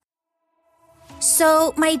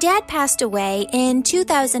So, my dad passed away in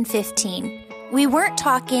 2015. We weren't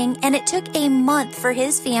talking, and it took a month for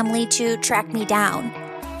his family to track me down.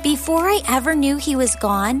 Before I ever knew he was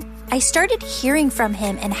gone, I started hearing from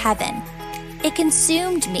him in heaven. It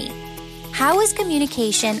consumed me. How is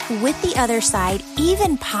communication with the other side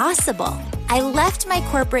even possible? I left my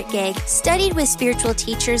corporate gig, studied with spiritual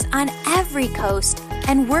teachers on every coast,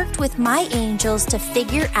 and worked with my angels to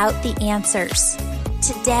figure out the answers.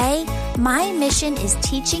 Today, my mission is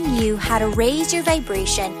teaching you how to raise your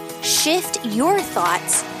vibration, shift your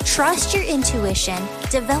thoughts, trust your intuition,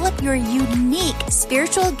 develop your unique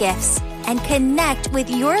spiritual gifts, and connect with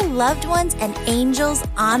your loved ones and angels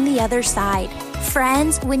on the other side.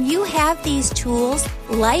 Friends, when you have these tools,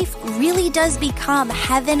 life really does become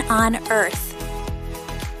heaven on earth.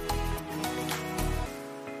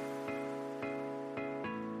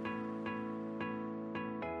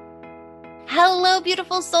 Hello,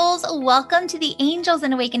 beautiful souls. Welcome to the Angels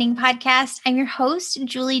and Awakening podcast. I'm your host,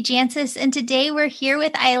 Julie Jancius, and today we're here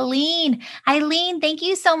with Eileen. Eileen, thank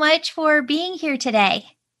you so much for being here today.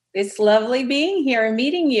 It's lovely being here and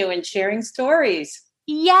meeting you and sharing stories.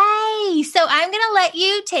 Yay! So I'm going to let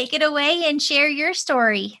you take it away and share your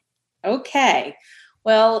story. Okay.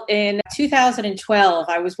 Well, in 2012,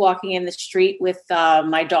 I was walking in the street with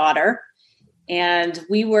my daughter, and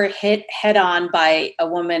we were hit head on by a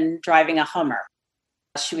woman driving a Hummer.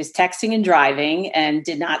 She was texting and driving and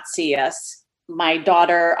did not see us. My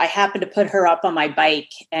daughter, I happened to put her up on my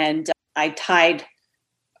bike, and I tied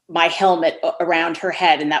my helmet around her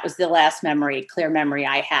head, and that was the last clear memory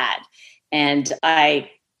I had. And I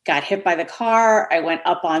got hit by the car. I went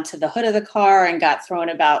up onto the hood of the car and got thrown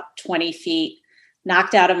about 20 feet,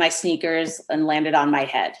 knocked out of my sneakers, and landed on my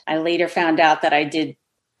head. I later found out that I did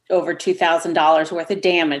over $2,000 worth of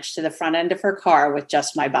damage to the front end of her car with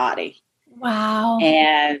just my body. Wow.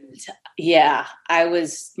 And yeah, I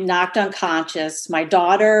was knocked unconscious. My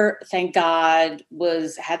daughter, thank God,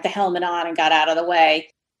 had the helmet on and got out of the way.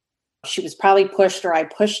 She was probably pushed, or I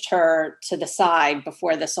pushed her to the side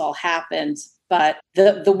before this all happened. But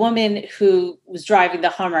the woman who was driving the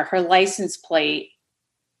Hummer, her license plate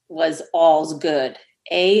was All's Good,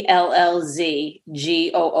 ALLZGOOD.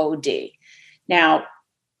 Now,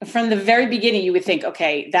 from the very beginning, you would think,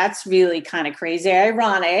 okay, that's really kind of crazy,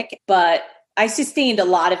 ironic, but I sustained a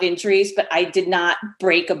lot of injuries, but I did not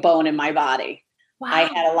break a bone in my body. Wow. I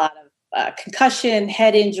had a lot of concussion,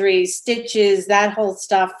 head injuries, stitches, that whole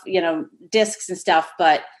stuff, discs and stuff.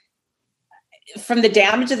 But from the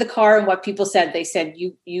damage of the car and what people said, they said,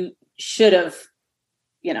 you should have,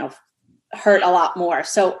 hurt a lot more.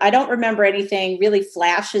 So I don't remember anything, really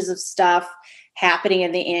flashes of stuff happening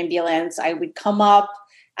in the ambulance. I would come up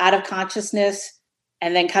out of consciousness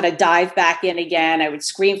and then kind of dive back in again. I would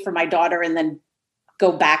scream for my daughter and then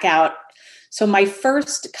go back out. So my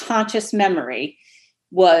first conscious memory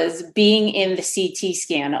was being in the CT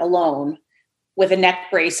scan alone with a neck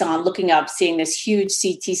brace on, looking up, seeing this huge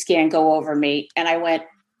CT scan go over me. And I went,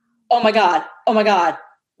 oh my God,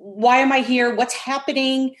 why am I here? What's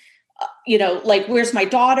happening? Where's my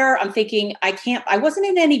daughter? I'm thinking, I wasn't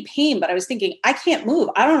in any pain, but I was thinking, I can't move.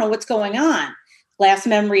 I don't know what's going on. Last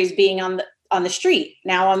memory is being on the street.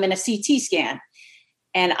 Now I'm in a CT scan.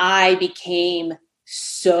 And I became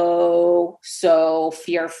so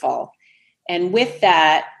fearful. And with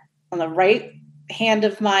that, on the right hand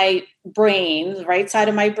of my brain, the right side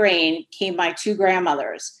of my brain, came my two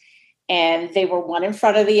grandmothers. And they were one in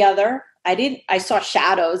front of the other. I saw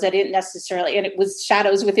shadows. I didn't necessarily, and it was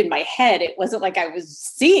shadows within my head. It wasn't like I was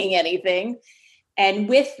seeing anything. And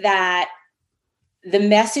with that, the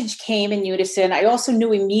message came in unison. I also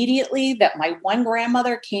knew immediately that my one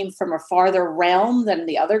grandmother came from a farther realm than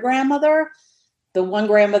the other grandmother. The one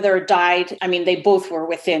grandmother died. I mean, they both were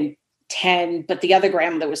within 10, but the other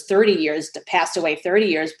grandmother was passed away 30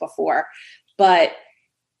 years before. But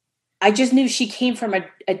I just knew she came from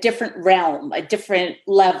a different realm, a different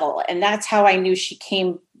level. And that's how I knew she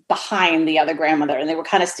came behind the other grandmother. And they were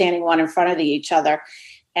kind of standing one in front of each other.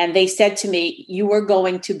 And they said to me, "You are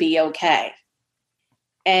going to be okay."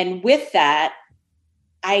 And with that,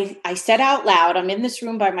 I said out loud, I'm in this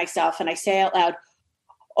room by myself, and I say out loud,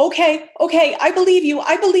 okay, I believe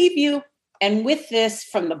you. And with this,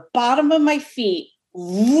 from the bottom of my feet,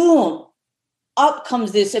 boom, up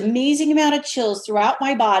comes this amazing amount of chills throughout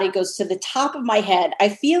my body, goes to the top of my head. I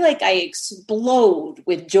feel like I explode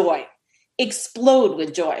with joy.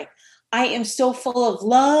 I am so full of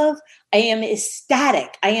love. I am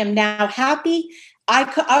ecstatic. I am now happy. I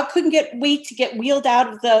couldn't wait to get wheeled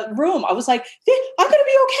out of the room. I was like, I'm going to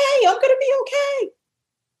be okay.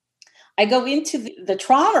 I go into the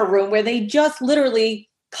trauma room where they just literally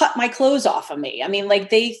cut my clothes off of me. I mean, like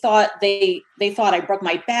they thought I broke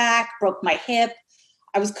my back, broke my hip.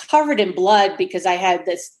 I was covered in blood because I had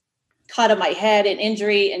this cut on my head and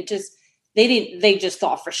injury, and they just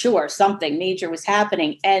thought for sure something major was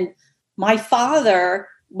happening. And my father,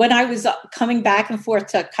 when I was coming back and forth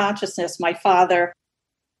to consciousness,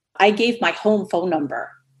 I gave my home phone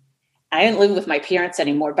number. I didn't live with my parents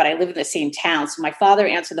anymore, but I live in the same town. So my father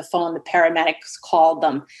answered the phone. The paramedics called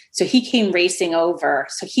them. So he came racing over.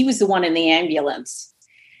 So he was the one in the ambulance.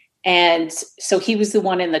 And so he was the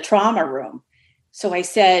one in the trauma room. So I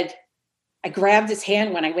grabbed his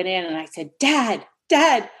hand when I went in and I said, Dad,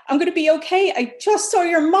 I'm going to be okay. I just saw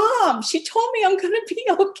your mom. She told me I'm going to be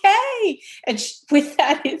okay. And with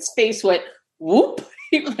that, his face went, whoop.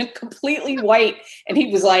 He went completely white. And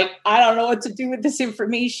he was like, I don't know what to do with this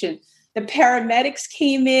information. The paramedics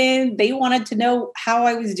came in. They wanted to know how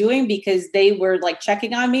I was doing because they were like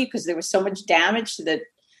checking on me because there was so much damage to the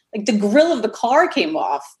grill of the car came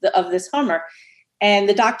off of this Hummer. And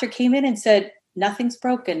the doctor came in and said, nothing's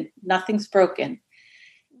broken.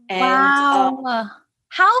 And, wow.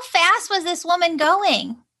 How fast was this woman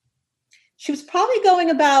going? She was probably going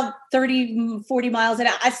about 30, 40 miles an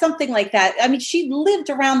hour, something like that. I mean, she lived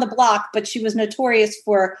around the block, but she was notorious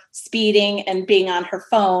for speeding and being on her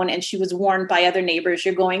phone. And she was warned by other neighbors,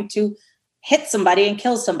 you're going to hit somebody and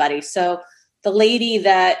kill somebody. So the lady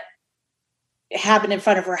that happened in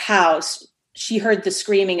front of her house, she heard the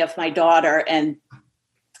screaming of my daughter and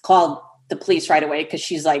called the police right away because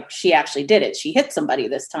she's like, she actually did it. She hit somebody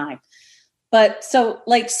this time. But so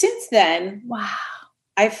like since then, wow.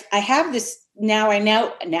 I have this now I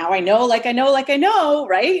know,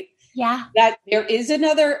 right? Yeah. That there is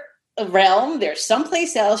another realm. There's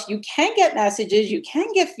someplace else. You can get messages. You can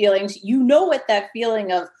get feelings. You know what that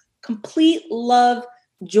feeling of complete love,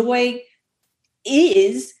 joy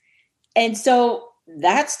is. And so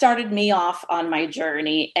that started me off on my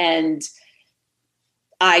journey. And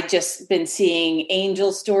I just been seeing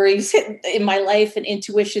angel stories in my life and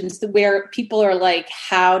intuitions where people are like,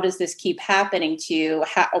 how does this keep happening to you?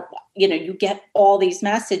 How, you get all these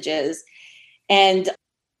messages. And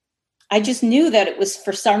I just knew that it was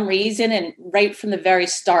for some reason. And right from the very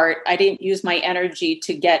start, I didn't use my energy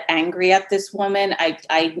to get angry at this woman.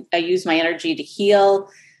 I used my energy to heal,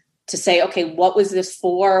 to say, okay, what was this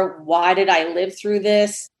for? Why did I live through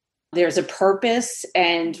this? There's a purpose.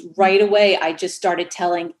 And right away, I just started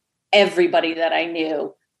telling everybody that I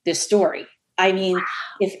knew this story. I mean,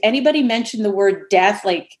 if anybody mentioned the word death,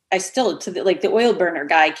 the oil burner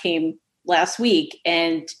guy came last week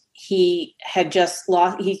and he just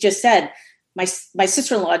said, my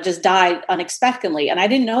sister-in-law just died unexpectedly. And I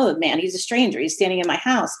didn't know the man. He's a stranger. He's standing in my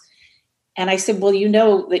house. And I said, well, you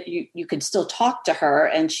know that you could still talk to her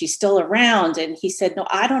and she's still around. And he said, no,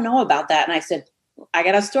 I don't know about that. And I said, I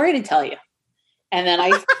got a story to tell you. And then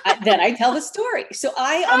I tell the story. So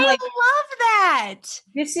I'm like, love that.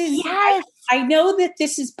 This is, yes. I know that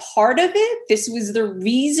this is part of it. This was the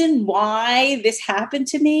reason why this happened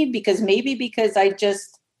to me, because I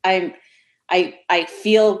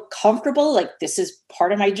feel comfortable. Like this is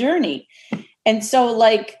part of my journey. And so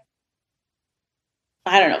like,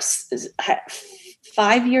 I don't know,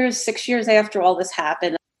 5 years, 6 years after all this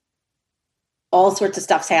happened, all sorts of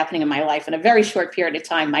stuff's happening in my life in a very short period of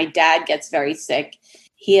time. My dad gets very sick.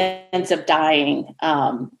 He ends up dying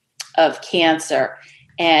of cancer.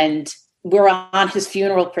 And we're on his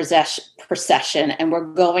funeral procession and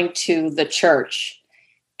we're going to the church.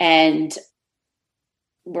 And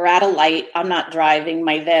we're at a light. I'm not driving.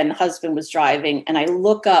 My then husband was driving. And I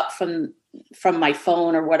look up from my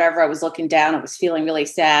phone or whatever. I was looking down. I was feeling really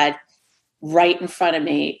sad. Right in front of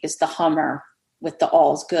me is the Hummer with the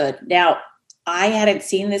all's good. Now, I hadn't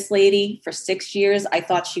seen this lady for 6 years. I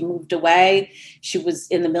thought she moved away. She was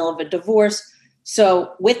in the middle of a divorce.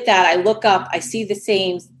 So with that, I look up, I see the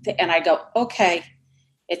same, and I go, okay,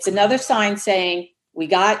 it's another sign saying, we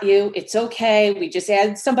got you. It's okay. We just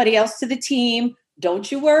added somebody else to the team.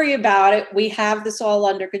 Don't you worry about it. We have this all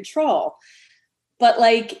under control. But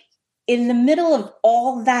like in the middle of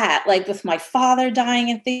all that, like with my father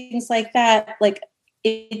dying and things like that, like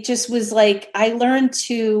it just was like, I learned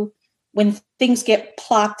to, when things get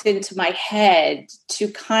plopped into my head, to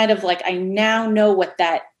kind of like, I now know what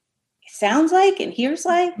that sounds like and hears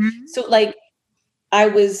like. Mm-hmm. So like I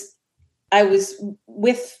was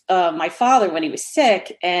with my father when he was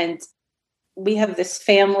sick, and we have this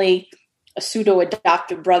family, a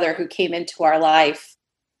pseudo-adopted brother who came into our life.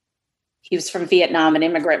 He was from Vietnam, an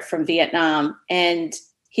immigrant from Vietnam. And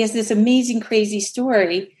he has this amazing, crazy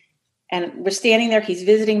story. And we're standing there. He's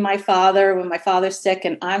visiting my father when my father's sick,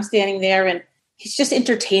 and I'm standing there, and he's just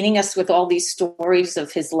entertaining us with all these stories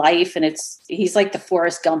of his life. And he's like the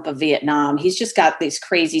Forrest Gump of Vietnam. He's just got these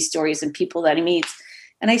crazy stories and people that he meets.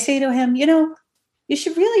 And I say to him, you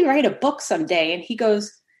should really write a book someday. And he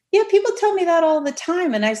goes, yeah, people tell me that all the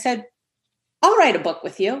time. And I said, I'll write a book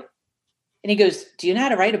with you. And he goes, do you know how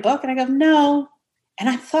to write a book? And I go, no. And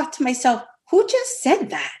I thought to myself, who just said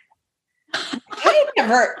that? I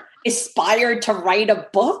never aspired to write a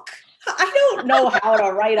book. I don't know how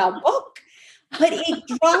to write a book, but it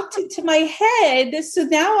dropped into my head. So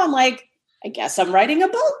now I'm like, I guess I'm writing a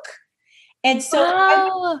book. And so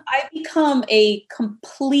I become a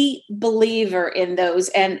complete believer in those.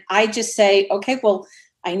 And I just say, okay, well,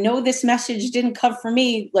 I know this message didn't come from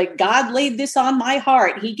me. Like God laid this on my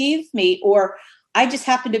heart. He gave me, or I just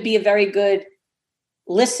happen to be a very good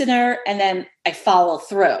listener. And then I follow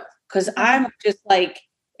through because I'm just like,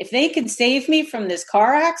 if they can save me from this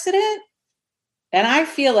car accident, then I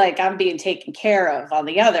feel like I'm being taken care of on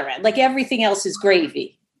the other end. Like everything else is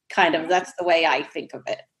gravy, kind of. That's the way I think of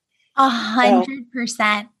it.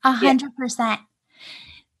 100%. 100%.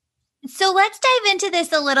 So let's dive into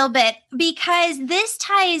this a little bit because this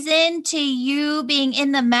ties into you being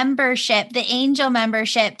in the membership, the Angel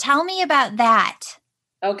membership. Tell me about that.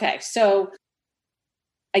 Okay. So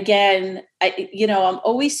again, I'm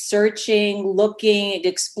always searching, looking,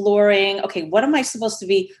 exploring. Okay, what am I supposed to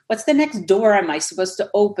be? What's the next door am I supposed to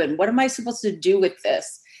open? What am I supposed to do with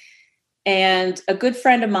this? And a good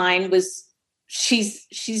friend of mine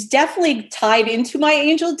she's definitely tied into my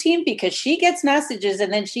angel team because she gets messages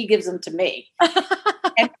and then she gives them to me.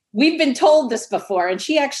 And we've been told this before. And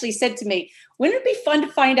she actually said to me, wouldn't it be fun to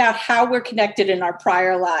find out how we're connected in our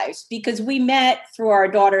prior lives? Because we met through our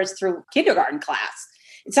daughters through kindergarten class.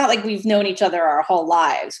 It's not like we've known each other our whole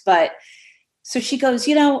lives. But so she goes,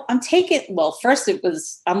 first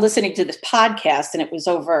I'm listening to this podcast and it was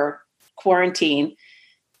over quarantine.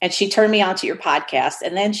 And she turned me on to your podcast.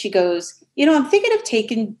 And then she goes, I'm thinking of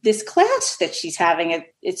taking this class that she's having.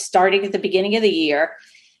 It's starting at the beginning of the year.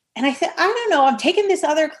 And I said, I don't know. I'm taking this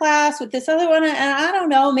other class with this other one. And I don't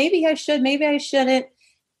know. Maybe I should. Maybe I shouldn't.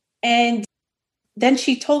 And then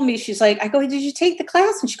she told me, she's like, I go, did you take the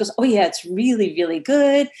class? And she goes, oh, yeah, it's really, really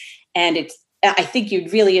good. And I think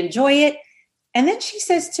you'd really enjoy it. And then she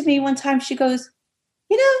says to me one time, she goes,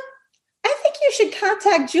 I think you should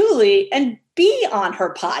contact Julie and be on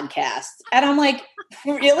her podcast. And I'm like,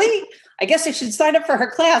 really? I guess I should sign up for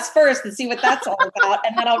her class first and see what that's all about.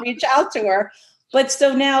 And then I'll reach out to her. But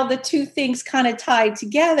so now the two things kind of tied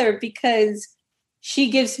together because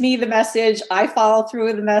she gives me the message. I follow through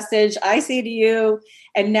with the message. I say to you,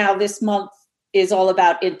 and now this month is all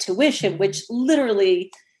about intuition, which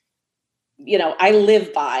literally, I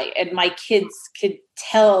live by, and my kids could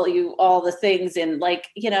tell you all the things. And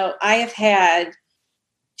I have had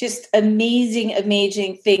just amazing,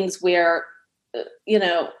 amazing things where,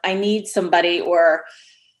 I need somebody, or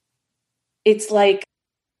it's like,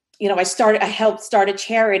 I helped start a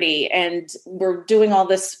charity and we're doing all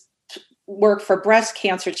this work for breast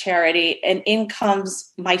cancer charity. And in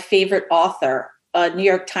comes my favorite author, a New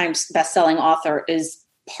York Times bestselling author, is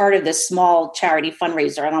part of this small charity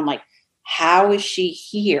fundraiser. And I'm like, how is she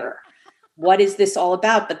here? What is this all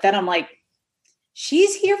about? But then I'm like,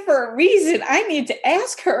 she's here for a reason. I need to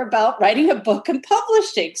ask her about writing a book and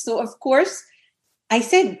publishing. So of course I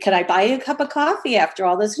said, can I buy you a cup of coffee after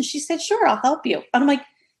all this? And she said, sure, I'll help you. And I'm like,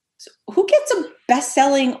 so who gets a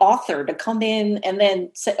best-selling author to come in and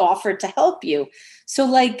then offer to help you? So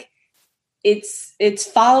it's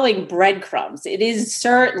following breadcrumbs. It is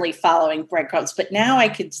certainly following breadcrumbs, but now I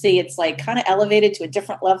could see it's like kind of elevated to a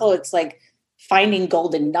different level. It's like finding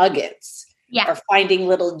golden nuggets or finding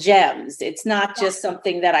little gems. It's not just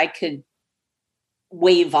something that I could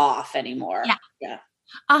wave off anymore. Yeah.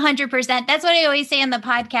 100%. That's what I always say in the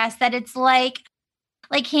podcast, that it's like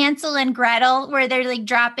Hansel and Gretel, where they're like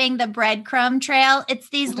dropping the breadcrumb trail. It's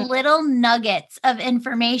these little nuggets of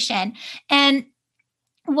information. And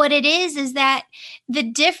what it is that the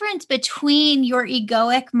difference between your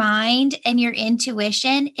egoic mind and your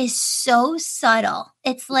intuition is so subtle.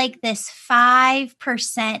 It's like this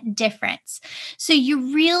 5% difference. So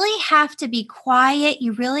you really have to be quiet.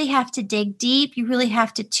 You really have to dig deep. You really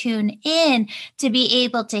have to tune in to be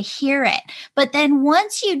able to hear it. But then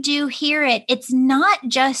once you do hear it, it's not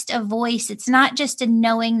just a voice. It's not just a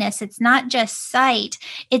knowingness. It's not just sight.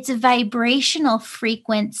 It's a vibrational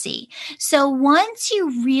frequency. So once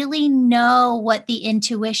you really know what the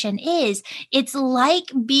intuition is, it's like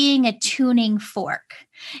being a tuning fork.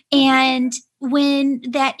 And when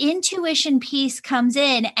that intuition piece comes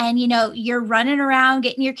in and, you're running around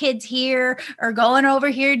getting your kids here or going over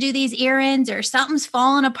here to do these errands or something's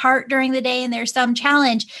falling apart during the day and there's some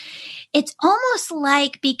challenge, it's almost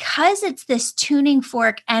like because it's this tuning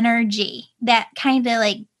fork energy that kind of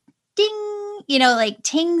like ding, like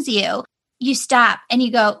tings you, you stop and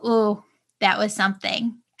you go, ooh, that was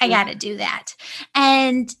something. I got to do that.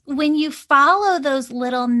 And when you follow those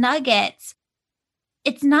little nuggets,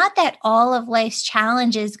 it's not that all of life's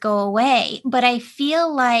challenges go away, but I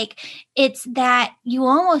feel like it's that you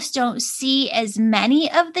almost don't see as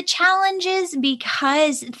many of the challenges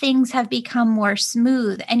because things have become more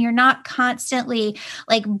smooth and you're not constantly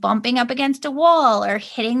like bumping up against a wall or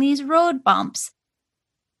hitting these road bumps.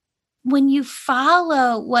 When you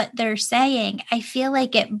follow what they're saying, I feel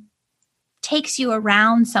like it takes you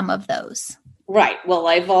around some of those. Right. Well,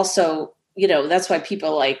 I've also, that's why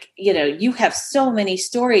people like, you have so many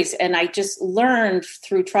stories, and I just learned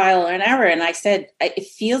through trial and error. And I said, it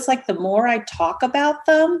feels like the more I talk about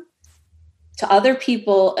them to other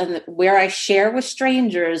people and where I share with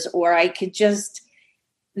strangers, or I could just,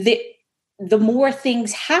 the more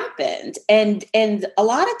things happened. And a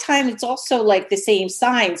lot of time it's also like the same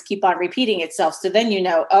signs keep on repeating itself. So then,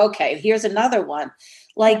 okay, here's another one.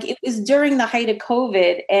 Like it was during the height of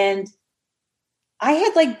COVID, and I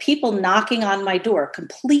had like people knocking on my door,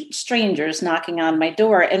 complete strangers knocking on my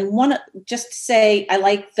door. And one, just to say, I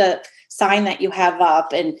like the sign that you have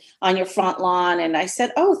up and on your front lawn. And I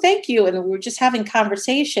said, oh, thank you. And we were just having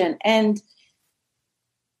conversation, and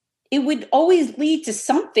it would always lead to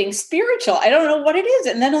something spiritual. I don't know what it is.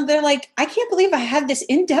 And then they're like, I can't believe I had this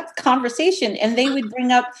in-depth conversation. And they would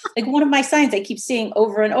bring up like one of my signs I keep seeing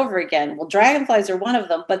over and over again. Well, dragonflies are one of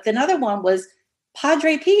them, but another one was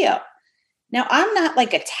Padre Pio. Now, I'm not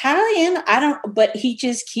like Italian. But he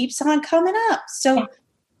just keeps on coming up. So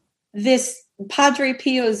this Padre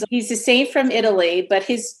Pio, he's a saint from Italy, but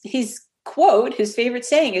his quote, his favorite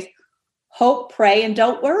saying is, hope, pray, and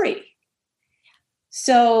don't worry.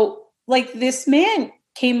 So like this man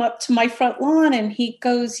came up to my front lawn and he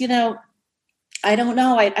goes, I don't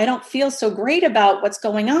know. I don't feel so great about what's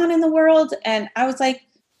going on in the world. And I was like,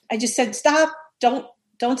 I just said, stop. Don't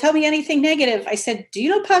tell me anything negative. I said, do you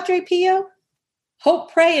know Padre Pio?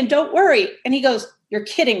 Hope, pray, and don't worry. And he goes, you're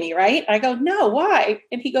kidding me, right? I go, no, why?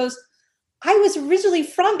 And he goes, I was originally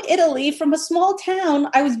from Italy, from a small town.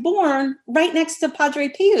 I was born right next to Padre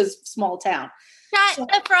Pio's small town. Shut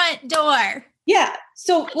the front door. Yeah.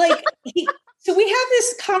 So like, so we have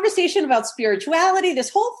this conversation about spirituality,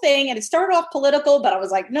 this whole thing, and it started off political, but I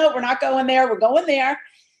was like, no, we're not going there. We're going there.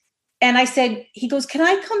 And I said, he goes, can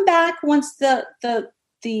I come back once the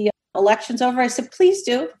election's over? I said, please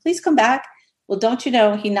do. Please come back. Well, don't you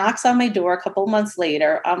know, he knocks on my door a couple months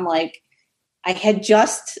later. I'm like, I had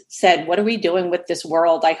just said, what are we doing with this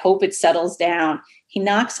world? I hope it settles down. He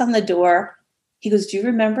knocks on the door. He goes, do you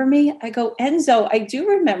remember me? I go, Enzo, I do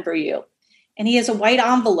remember you. And he has a white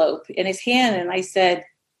envelope in his hand. And I said,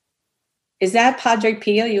 is that Padre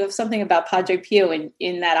Pio? You have something about Padre Pio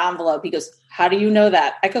in that envelope. He goes, how do you know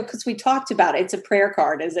that? I go, because we talked about it. It's a prayer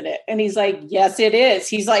card, isn't it? And he's like, yes, it is.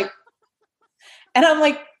 He's like, and I'm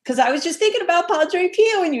like, because I was just thinking about Padre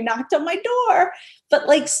Pio and you knocked on my door. But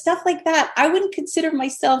like stuff like that, I wouldn't consider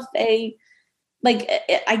myself I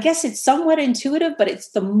guess it's somewhat intuitive, but it's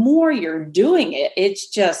the more you're doing it, it's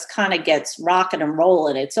just kind of gets rocking and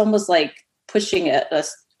rolling. It's almost like pushing a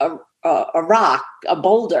rock, a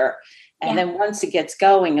boulder. And then once it gets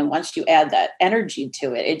going and once you add that energy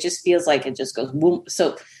to it, it just feels like it just goes boom.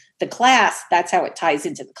 So the class, that's how it ties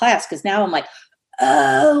into the class. Because now I'm like,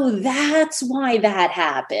 oh, that's why that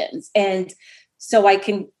happens. And so I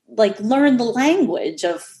can like learn the language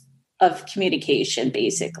of communication,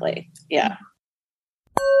 basically. Yeah.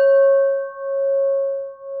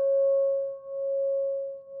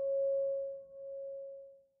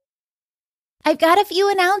 I've got a few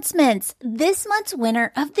announcements. This month's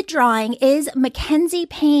winner of the drawing is Mackenzie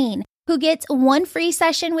Payne, who gets one free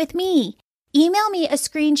session with me. Email me a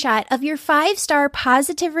screenshot of your 5-star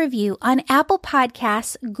positive review on Apple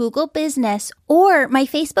Podcasts, Google Business, or my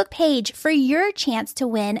Facebook page for your chance to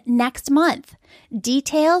win next month.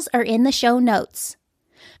 Details are in the show notes.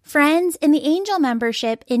 Friends, in the Angel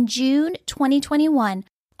membership in June 2021,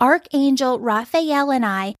 Archangel Raphael and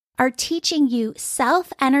I are teaching you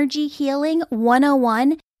Self-Energy Healing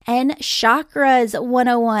 101 and Chakras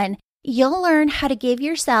 101. You'll learn how to give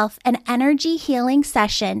yourself an energy healing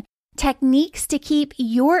session, techniques to keep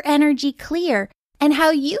your energy clear, and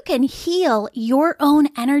how you can heal your own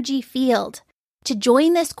energy field. To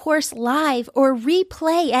join this course live or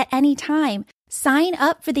replay at any time, Sign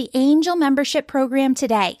up for the Angel Membership Program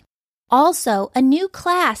today. Also, a new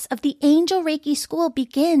class of the Angel Reiki School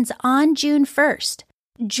begins on June 1st.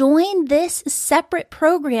 Join this separate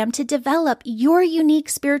program to develop your unique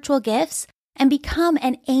spiritual gifts and become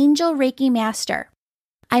an Angel Reiki Master.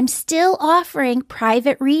 I'm still offering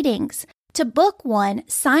private readings. To book one,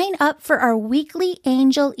 sign up for our weekly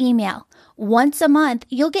Angel email. Once a month,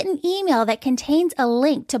 you'll get an email that contains a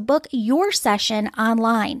link to book your session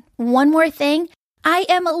online. One more thing, I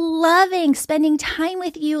am loving spending time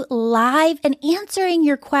with you live and answering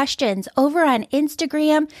your questions over on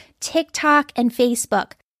Instagram, TikTok, and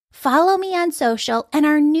Facebook. Follow me on social and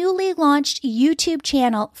our newly launched YouTube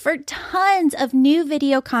channel for tons of new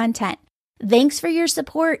video content. Thanks for your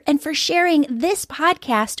support and for sharing this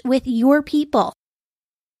podcast with your people.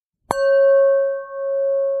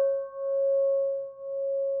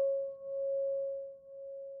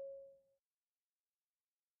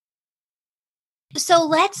 So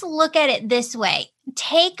let's look at it this way.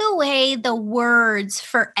 Take away the words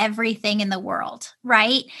for everything in the world,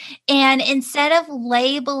 right? And instead of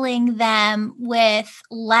labeling them with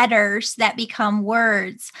letters that become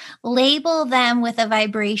words, label them with a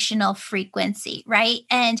vibrational frequency, right?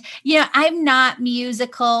 And, I'm not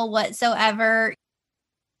musical whatsoever.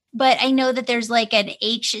 But I know that there's like an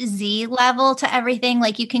HZ level to everything.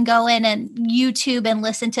 Like you can go in and YouTube and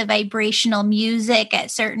listen to vibrational music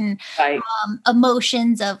at certain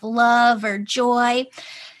emotions of love or joy.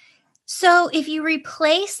 So if you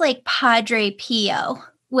replace like Padre Pio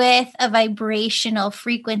with a vibrational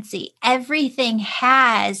frequency, everything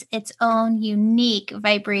has its own unique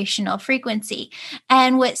vibrational frequency.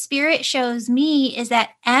 And what Spirit shows me is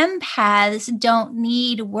that empaths don't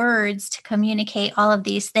need words to communicate all of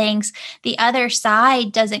these things. The other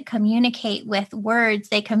side doesn't communicate with words,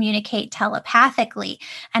 they communicate telepathically.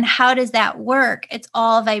 And how does that work? It's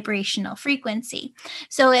all vibrational frequency.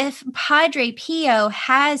 So if Padre Pio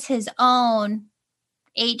has his own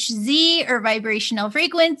HZ or vibrational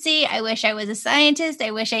frequency. I wish I was a scientist.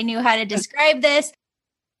 I wish I knew how to describe this.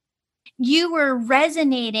 You were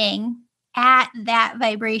resonating at that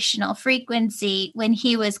vibrational frequency when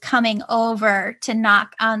he was coming over to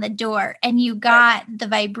knock on the door, and you got the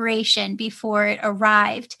vibration before it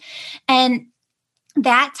arrived. And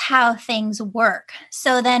that's how things work.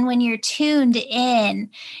 So then when you're tuned in,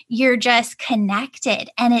 you're just connected,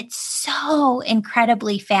 and it's so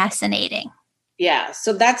incredibly fascinating. Yeah.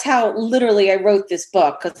 So that's how literally I wrote this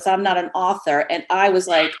book, because I'm not an author. And I was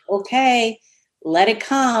like, okay, let it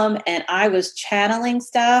come. And I was channeling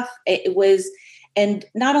stuff. It was, and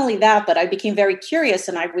not only that, but I became very curious,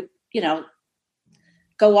 and I would,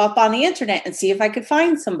 go up on the internet and see if I could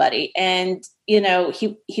find somebody. And,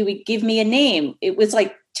 he would give me a name. It was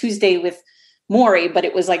like Tuesday with Maury, but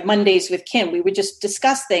it was like Mondays with Kim. We would just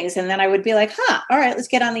discuss things. And then I would be like, all right, let's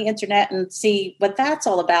get on the internet and see what that's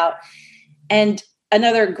all about. And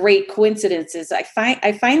another great coincidence is I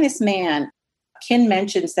find this man. Kin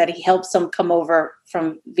mentions that he helped some come over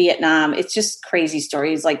from Vietnam. It's just crazy story.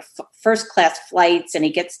 He's like first class flights, and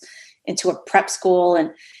he gets into a prep school,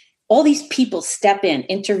 and all these people step in,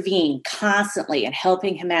 intervene constantly and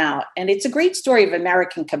helping him out. And it's a great story of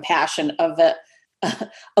American compassion of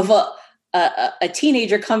a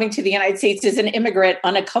teenager coming to the United States as an immigrant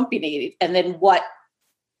unaccompanied, and then what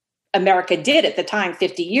America did at the time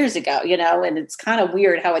 50 years ago, and it's kind of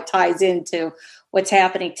weird how it ties into what's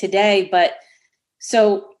happening today. But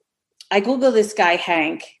so I Google this guy,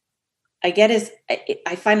 Hank. I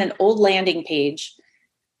find an old landing page.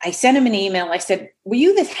 I sent him an email. I said, were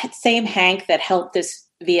you the same Hank that helped this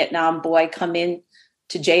Vietnam boy come in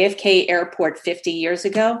to JFK Airport 50 years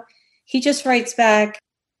ago? He just writes back,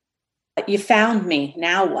 you found me.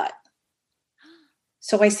 Now what?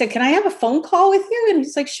 So I said, can I have a phone call with you? And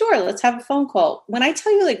he's like, sure, let's have a phone call. When I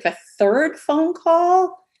tell you like the third phone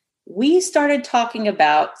call, we started talking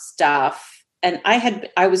about stuff. And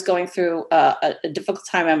I was going through a difficult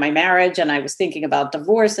time in my marriage, and I was thinking about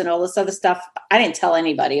divorce and all this other stuff. I didn't tell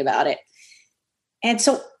anybody about it. And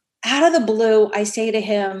so out of the blue, I say to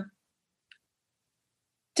him,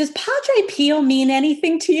 does Padre Pio mean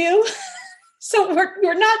anything to you? So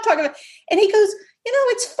we're not talking about, and he goes,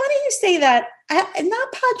 it's funny you say that.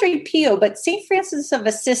 Not Padre Pio, but St. Francis of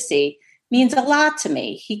Assisi means a lot to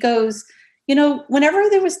me. He goes, whenever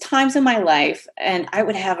there was times in my life and I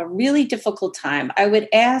would have a really difficult time, I would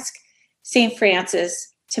ask St.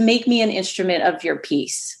 Francis to make me an instrument of your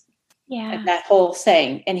peace. Yeah. And that whole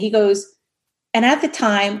saying. And he goes, and at the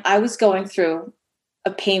time I was going through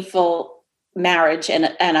a painful marriage, and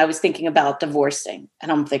I was thinking about divorcing,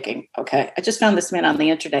 and I'm thinking, okay, I just found this man on the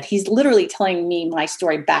internet. He's literally telling me my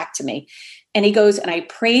story back to me. And he goes, and I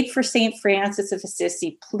prayed for St. Francis of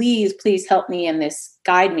Assisi, please, please help me in this,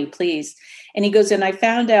 guide me, please. And he goes, and I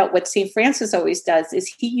found out what St. Francis always does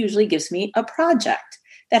is he usually gives me a project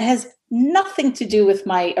that has nothing to do with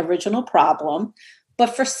my original problem.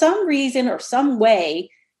 But for some reason or some way,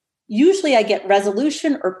 usually I get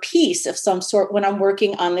resolution or peace of some sort when I'm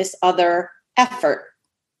working on this other effort.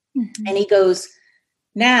 Mm-hmm. And he goes,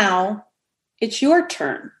 now it's your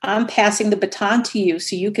turn. I'm passing the baton to you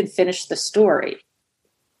so you can finish the story.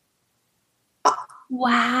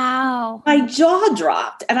 Wow. My jaw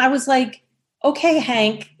dropped. And I was like, okay,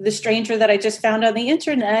 Hank, the stranger that I just found on the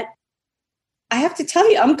internet, I have to tell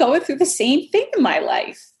you, I'm going through the same thing in my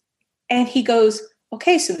life. And he goes,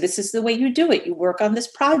 okay, so this is the way you do it. You work on this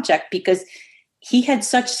project, because he had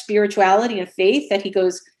such spirituality and faith that he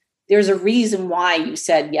goes, there's a reason why you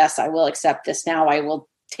said, yes, I will accept this. Now I will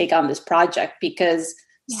take on this project, because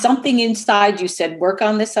something inside you said, work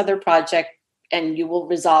on this other project and you will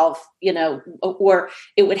resolve, or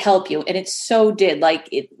it would help you. And it so did.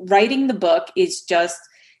 Writing the book is just,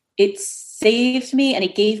 it saved me, and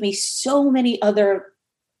it gave me so many other,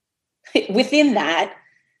 within that,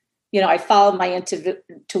 I followed my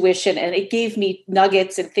intuition, and it gave me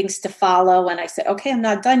nuggets and things to follow. And I said, okay, I'm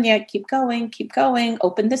not done yet. Keep going,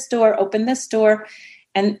 open this door.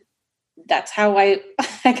 And that's how I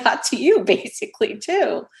got to you, basically,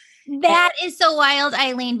 too. That is so wild,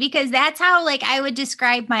 Eileen, because that's how I would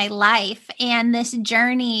describe my life and this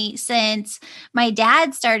journey since my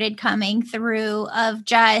dad started coming through, of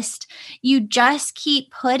you just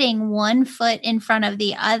keep putting one foot in front of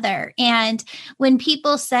the other. And when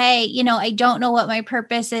people say, I don't know what my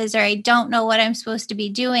purpose is, or I don't know what I'm supposed to be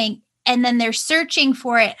doing, and then they're searching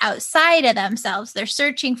for it outside of themselves. They're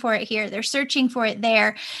searching for it here. They're searching for it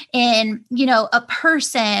there in, a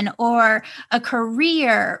person or a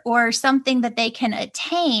career or something that they can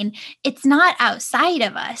attain. It's not outside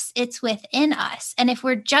of us. It's within us. And if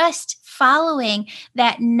we're just following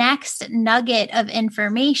that next nugget of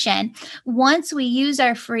information, once we use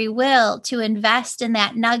our free will to invest in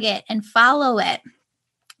that nugget and follow it,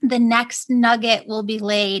 the next nugget will be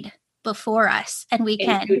laid before us, and we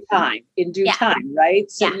can in due time, right?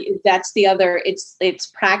 So that's the other, it's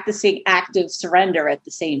practicing active surrender at the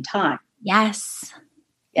same time. Yes.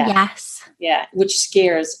 Which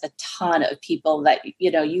scares a ton of people that,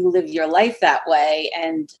 you live your life that way.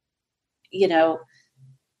 And,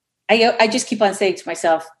 I just keep on saying to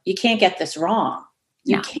myself, you can't get this wrong.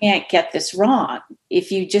 You can't get this wrong.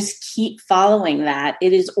 If you just keep following that,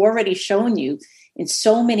 it is already shown you in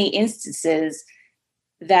so many instances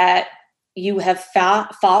that you have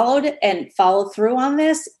followed and followed through on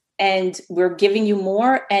this, and we're giving you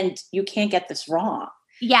more, and you can't get this wrong.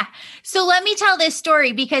 Yeah. So let me tell this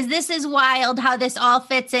story, because this is wild how this all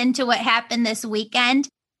fits into what happened this weekend.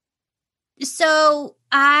 So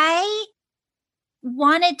I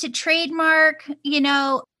wanted to trademark,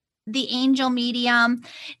 the angel medium.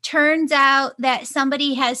 Turns out that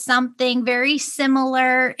somebody has something very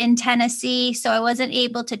similar in Tennessee, so I wasn't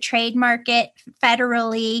able to trademark it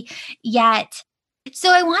federally yet.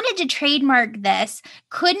 So I wanted to trademark this,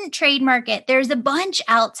 couldn't trademark it. There's a bunch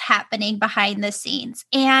else happening behind the scenes.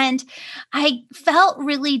 And I felt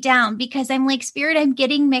really down, because I'm like, Spirit, I'm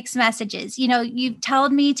getting mixed messages. You've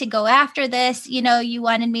told me to go after this, you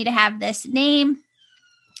wanted me to have this name.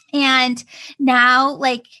 And now,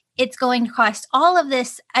 it's going to cost all of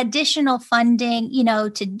this additional funding,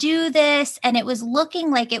 to do this. And it was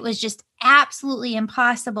looking like it was just absolutely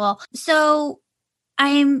impossible. So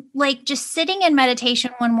I'm just sitting in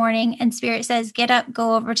meditation one morning, and Spirit says, get up,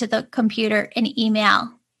 go over to the computer and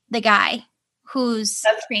email the guy whose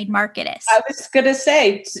trademark it is. I was going to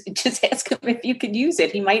say, just ask him if you could use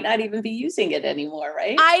it. He might not even be using it anymore,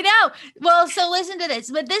 right? I know. Well, so listen to this.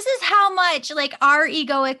 But this is how much our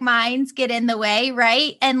egoic minds get in the way,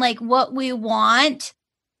 right? And what we want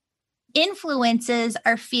influences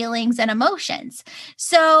our feelings and emotions.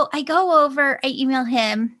 So I go over, I email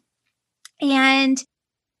him, and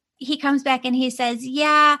he comes back and he says,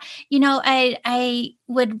 I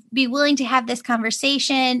would be willing to have this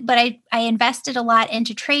conversation, but I invested a lot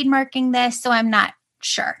into trademarking this, so I'm not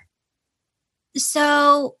sure.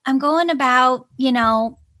 So I'm going about,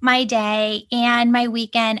 my day and my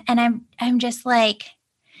weekend, and I'm just like,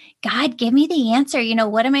 God, give me the answer.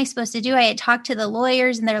 What am I supposed to do? I had talked to the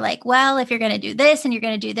lawyers, and they're like, well, if you're going to do this and you're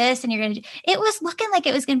going to do this and you're going to do, it was looking like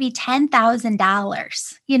it was going to be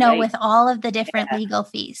 $10,000, right, with all of the different legal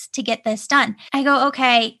fees to get this done. I go,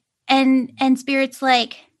 okay. And Spirit's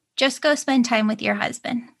like, just go spend time with your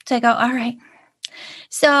husband. So I go, all right.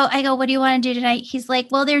 So I go, what do you want to do tonight? He's like,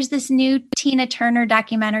 well, there's this new Tina Turner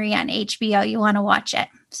documentary on HBO. You want to watch it?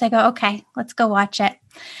 So I go, okay, let's go watch it.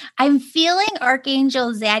 I'm feeling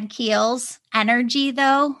Archangel Zadkiel's energy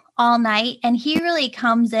though all night. And he really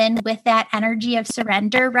comes in with that energy of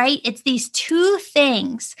surrender, right? It's these two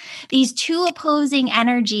things, these two opposing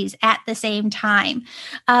energies at the same time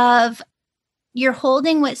of you're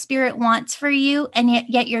holding what spirit wants for you, and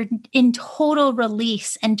yet you're in total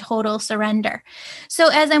release and total surrender. So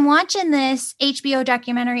as I'm watching this HBO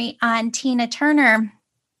documentary on Tina Turner,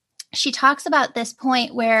 she talks about this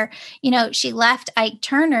point where, she left Ike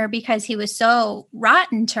Turner because he was so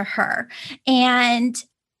rotten to her. And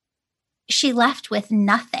she left with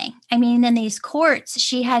nothing. I mean, in these courts,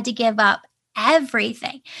 she had to give up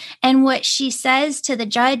everything. And what she says to the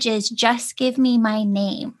judge is, just give me my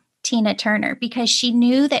name, Tina Turner, because she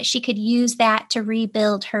knew that she could use that to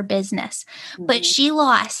rebuild her business. Mm-hmm. But she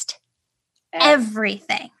lost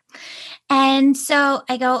everything. And so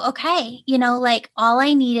I go, okay, all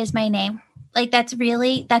I need is my name. That's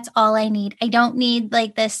all I need. I don't need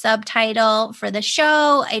this subtitle for the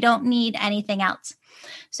show. I don't need anything else.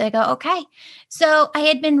 So I go, okay. So I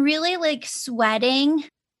had been really sweating.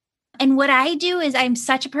 And what I do is I'm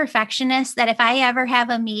such a perfectionist that if I ever have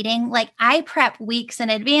a meeting, I prep weeks in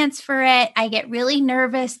advance for it. I get really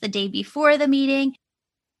nervous the day before the meeting.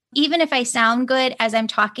 Even if I sound good as I'm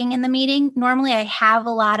talking in the meeting, normally I have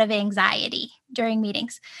a lot of anxiety during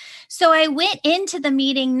meetings. So I went into the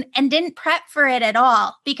meeting and didn't prep for it at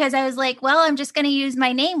all because I was like, well, I'm just going to use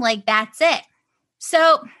my name. That's it.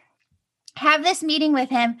 So have this meeting with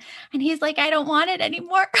him. And he's like, I don't want it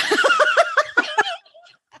anymore.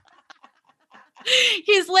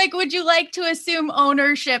 He's like, would you like to assume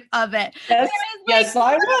ownership of it? Yes,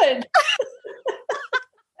 I would.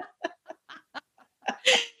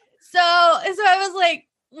 So I was like,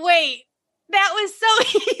 wait, that was so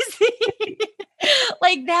easy.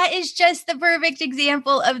 That is just the perfect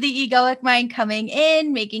example of the egoic mind coming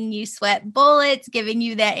in, making you sweat bullets, giving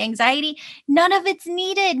you that anxiety. None of it's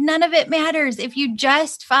needed. None of it matters. If you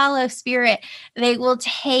just follow spirit, they will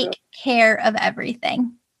take care of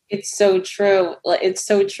everything. It's so true. It's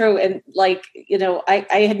so true. And I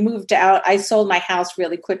had moved out. I sold my house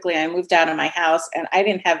really quickly. I moved out of my house and I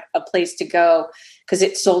didn't have a place to go because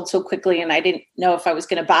it sold so quickly. And I didn't know if I was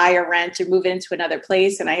going to buy or rent or move into another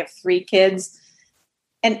place. And I have 3 kids.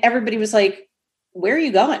 And everybody was like, where are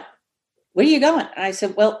you going? Where are you going? And I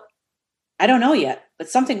said, well, I don't know yet, but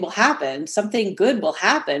something will happen. Something good will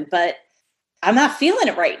happen, but I'm not feeling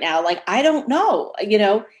it right now. I don't know,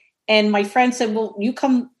 And my friend said, well, you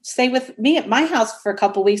come stay with me at my house for a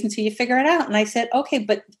couple of weeks until you figure it out. And I said, okay,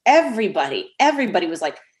 but everybody was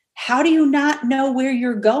like, how do you not know where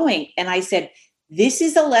you're going? And I said, this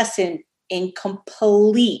is a lesson in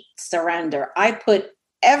complete surrender. I put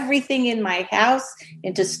everything in my house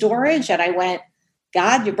into storage. And I went,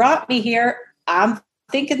 God, you brought me here. I'm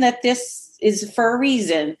thinking that this is for a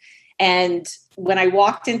reason. And when I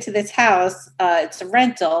walked into this house, it's a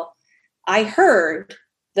rental, I heard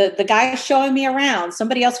the guy showing me around.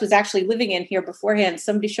 Somebody else was actually living in here beforehand.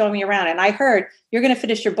 Somebody showing me around. And I heard, you're going to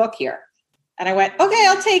finish your book here. And I went, okay,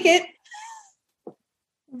 I'll take it.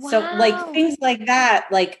 Wow. So things like that,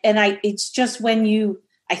 it's just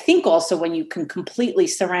I think also when you can completely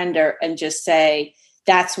surrender and just say,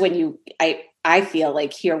 that's when I feel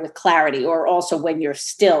hear with clarity, or also when you're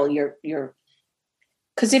still,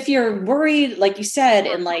 because if you're worried, like you said,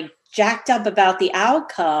 and jacked up about the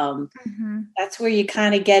outcome, mm-hmm. That's where you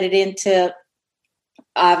kind of get it into,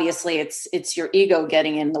 obviously it's your ego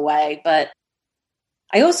getting in the way. But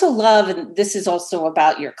I also love, and this is also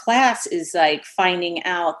about your class, is finding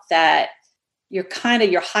out that your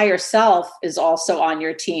higher self is also on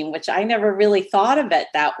your team, which I never really thought of it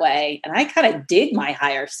that way. And I kind of dig my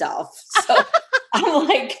higher self. So I'm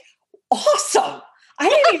like, awesome. I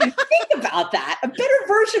didn't even think about that. A better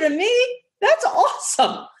version of me. That's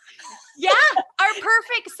awesome. Yeah. Our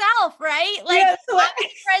perfect self, right? The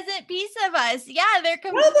present piece of us. Yeah. They're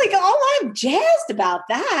I'm jazzed about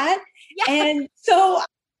that. Yeah. And so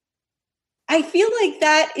I feel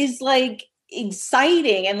that is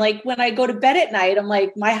exciting. And when I go to bed at night, I'm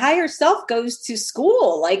like, my higher self goes to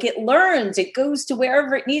school. It learns, it goes to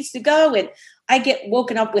wherever it needs to go. And I get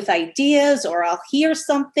woken up with ideas, or I'll hear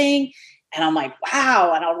something and I'm like,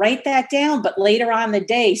 wow. And I'll write that down. But later on in the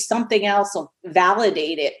day, something else will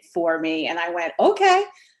validate it for me. And I went, okay,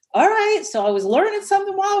 all right. So I was learning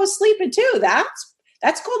something while I was sleeping too.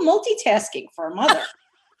 That's called multitasking for a mother.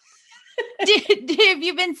 Have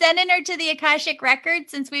you been sending her to the Akashic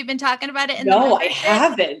Records since we've been talking about it? No, I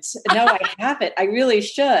haven't. I really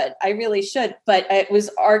should. But it was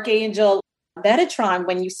Archangel Metatron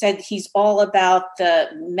when you said he's all about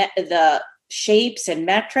the shapes and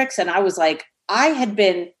metrics. And I was like, I had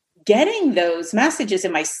been getting those messages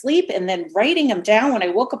in my sleep and then writing them down when I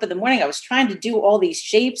woke up in the morning. I was trying to do all these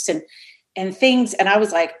shapes and things. And I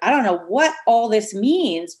was like, I don't know what all this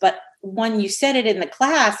means. But when you said it in the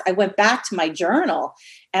class, I went back to my journal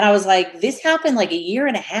and I was like, this happened like a year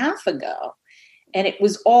and a half ago. And it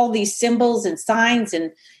was all these symbols and signs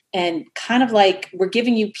and kind of like we're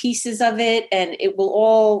giving you pieces of it and it will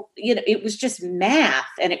all, it was just math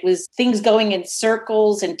and it was things going in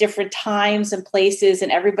circles and different times and places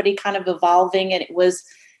and everybody kind of evolving. And it was,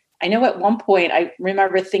 I know at one point I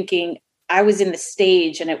remember thinking I was in the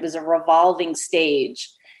stage and it was a revolving stage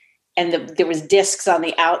and there was discs on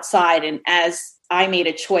the outside. And as I made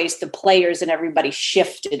a choice, the players and everybody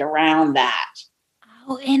shifted around that.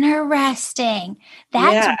 Oh, interesting.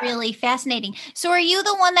 That's really fascinating. So are you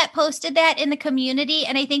the one that posted that in the community?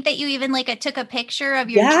 And I think that you even took a picture of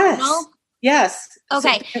your journal? Yes.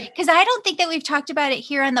 Okay. Because I don't think that we've talked about it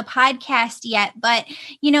here on the podcast yet. But,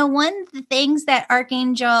 one of the things that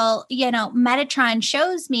Archangel, Metatron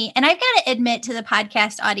shows me, and I've got to admit to the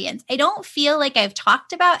podcast audience, I don't feel like I've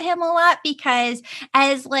talked about him a lot because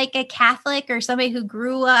as a Catholic or somebody who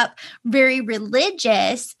grew up very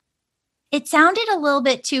religious, it sounded a little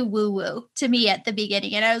bit too woo-woo to me at the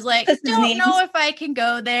beginning. And I was like, don't know if I can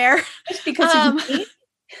go there. Just because of his name?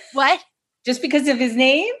 What? Just because of his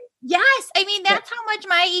name? Yes. I mean, that's how much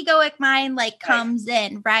my egoic mind comes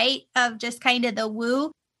in, right? Of just kind of the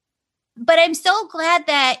woo. But I'm so glad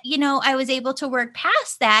that, I was able to work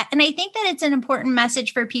past that. And I think that it's an important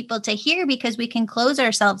message for people to hear because we can close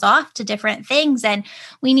ourselves off to different things. And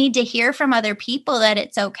we need to hear from other people that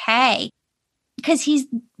it's okay. Because he's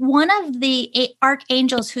one of the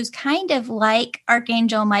archangels who's kind of like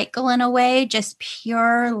Archangel Michael in a way, just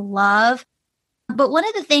pure love. But one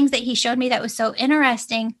of the things that he showed me that was so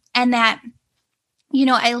interesting and that,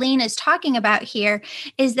 Eileen is talking about here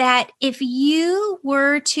is that if you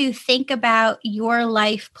were to think about your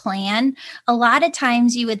life plan, a lot of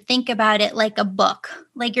times you would think about it like a book,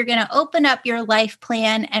 like you're going to open up your life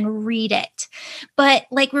plan and read it. But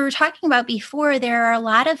like we were talking about before, there are a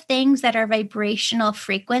lot of things that are vibrational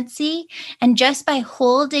frequency. And just by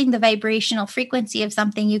holding the vibrational frequency of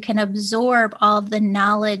something, you can absorb all of the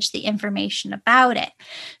knowledge, the information about it.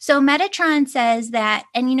 So Metatron says that,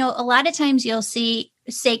 and a lot of times you'll see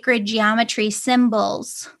sacred geometry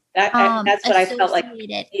symbols. That's what I felt like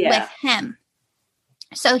with him.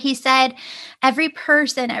 So he said, every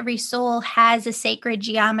person, every soul has a sacred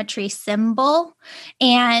geometry symbol,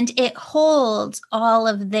 and it holds all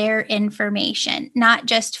of their information, not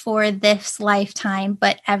just for this lifetime,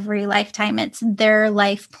 but every lifetime. It's their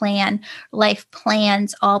life plans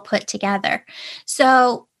all put together.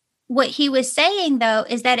 So what he was saying, though,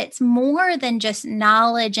 is that it's more than just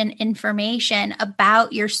knowledge and information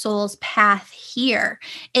about your soul's path here.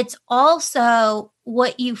 It's also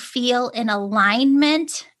what you feel in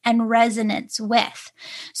alignment and resonance with.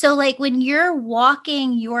 So when you're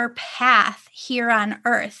walking your path here on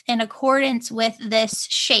earth in accordance with this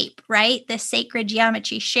shape, right? This sacred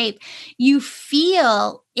geometry shape, you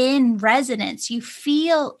feel in resonance, you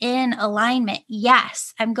feel in alignment.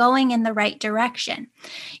 Yes, I'm going in the right direction.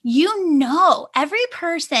 Every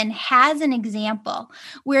person has an example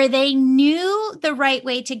where they knew the right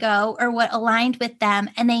way to go or what aligned with them,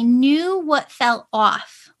 and they knew what felt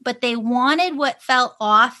off, but they wanted what felt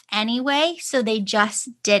off anyway, so they just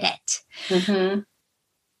did it. Mm-hmm.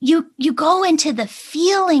 You go into the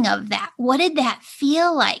feeling of that. What did that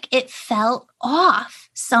feel like? It felt off.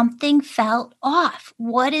 Something felt off.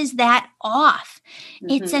 What is that off? Mm-hmm.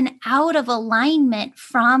 It's an out of alignment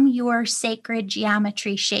from your sacred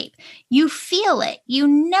geometry shape. You feel it. You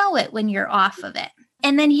know it when you're off of it.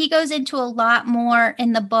 And then he goes into a lot more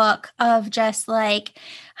in the book of just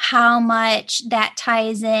how much that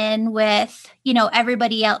ties in with,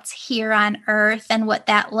 everybody else here on earth and what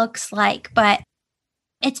that looks like. But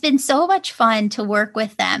it's been so much fun to work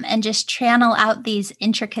with them and just channel out these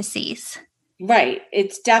intricacies. Right.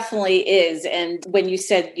 It definitely is. And when you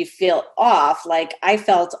said you feel off, I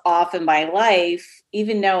felt off in my life,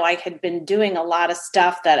 even though I had been doing a lot of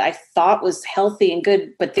stuff that I thought was healthy and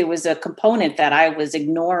good, but there was a component that I was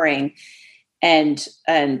ignoring and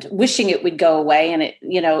wishing it would go away. And it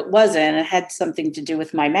wasn't. It had something to do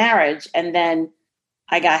with my marriage. And then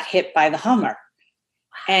I got hit by the Hummer.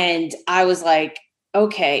 And I was like,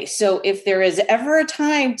 okay, so if there is ever a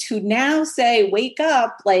time to now say, wake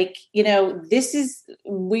up,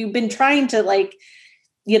 we've been trying to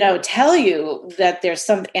tell you that there's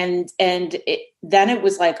some, then it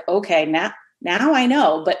was okay, now I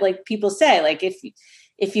know. But people say,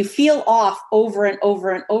 if you feel off over and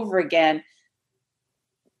over and over again,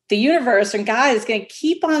 the universe and God is going to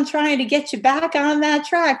keep on trying to get you back on that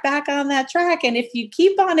track, back on that track. And if you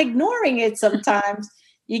keep on ignoring it, sometimes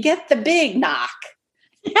you get the big knock.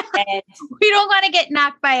 Yeah. And we don't want to get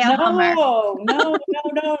knocked by a Hummer.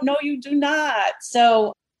 No, you do not.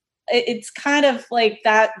 So it's kind of like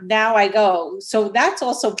that. Now I go. So that's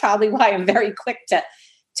also probably why I'm very quick to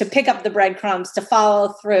pick up the breadcrumbs, to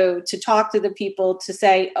follow through, to talk to the people, to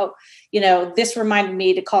say, oh, this reminded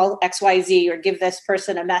me to call XYZ or give this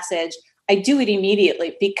person a message. I do it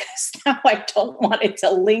immediately because now I don't want it to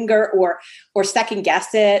linger or second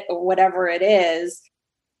guess it or whatever it is.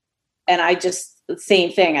 And the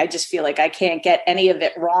same thing. I just feel like I can't get any of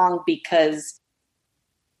it wrong because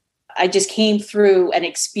I just came through an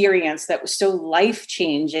experience that was so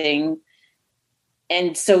life-changing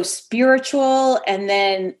and so spiritual, and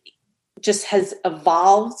then just has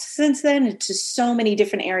evolved since then into so many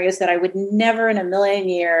different areas that I would never in a million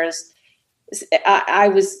years. I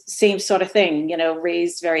was same sort of thing,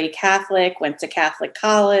 raised very Catholic, went to Catholic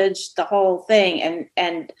college, the whole thing.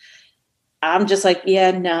 And I'm just like,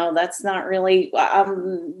 yeah, no, that's not really,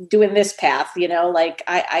 I'm doing this path, like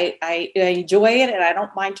I enjoy it and I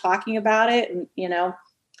don't mind talking about it. And,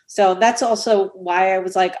 so that's also why I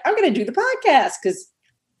was like, I'm going to do the podcast, because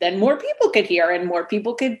then more people could hear and more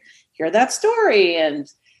people could hear that story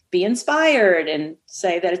and be inspired and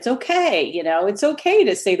say that it's okay. It's okay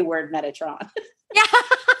to say the word Metatron. Yeah.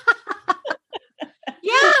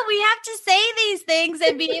 Yeah, we have to say these things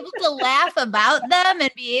and be able to laugh about them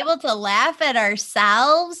and be able to laugh at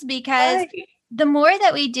ourselves, because the more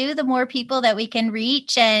that we do, the more people that we can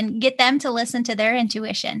reach and get them to listen to their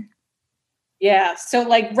intuition. Yeah. So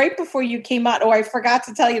like right before you came on, I forgot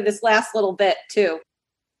to tell you this last little bit too.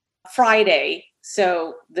 Friday.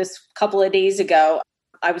 So this couple of days ago,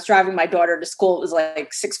 I was driving my daughter to school. It was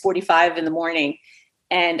like 6:45 in the morning.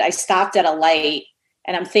 And I stopped at a light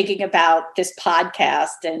and I'm thinking about this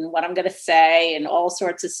podcast and what I'm going to say and all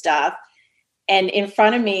sorts of stuff. And in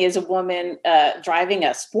front of me is a woman driving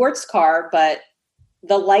a sports car, but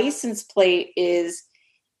the license plate is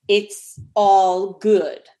 "It's all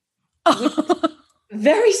good."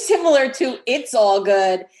 Very similar to "It's all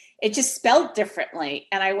good." It just spelled differently.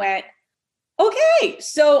 And I went, okay,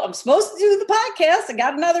 so I'm supposed to do the podcast. I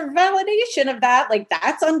got another validation of that. Like,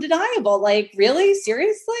 that's undeniable. Like, really?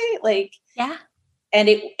 Seriously? Like, yeah. And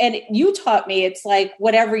you taught me it's like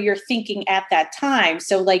whatever you're thinking at that time.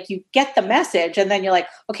 So like you get the message and then you're like,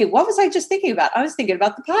 okay, what was I just thinking about? I was thinking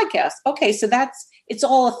about the podcast. Okay. So it's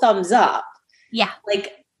all a thumbs up. Yeah.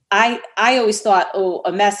 Like I always thought,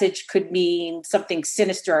 a message could mean something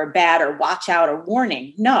sinister or bad or watch out or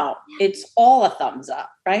warning. No, it's all a thumbs up,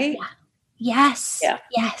 right? Yeah. Yes. Yeah.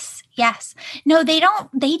 Yes. No, they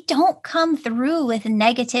don't come through with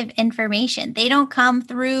negative information. They don't come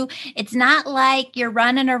through. It's not like you're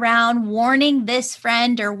running around warning this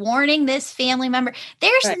friend or warning this family member.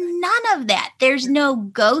 There's none of that. There's no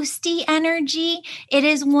ghosty energy. It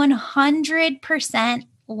is 100%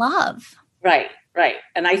 love. Right.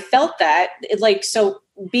 And I felt that so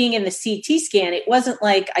being in the CT scan, it wasn't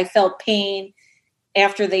like I felt pain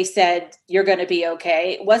after they said you're going to be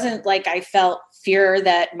okay. It wasn't like I felt fear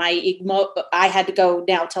that I had to go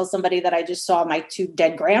now tell somebody that I just saw my 2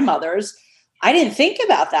 dead grandmothers. I didn't think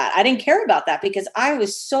about that. I didn't care about that because I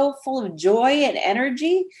was so full of joy and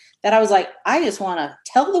energy that I was like, I just want to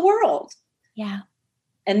tell the world. Yeah.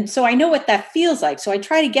 And so I know what that feels like. So I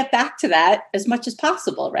try to get back to that as much as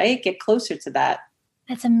possible, right? Get closer to that.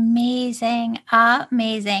 That's amazing.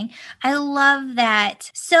 Amazing. I love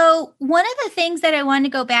that. So one of the things that I want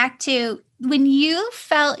to go back to, when you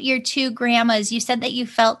felt your 2 grandmas, you said that you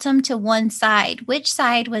felt them to one side. Which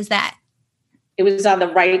side was that? It was on the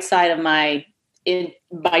right side of my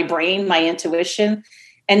brain, my intuition.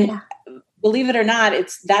 And believe it or not,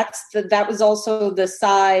 that was also the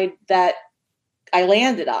side that I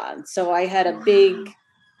landed on. So I had a big,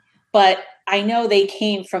 but I know they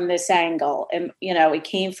came from this angle and, it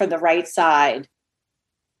came from the right side.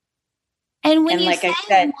 And when you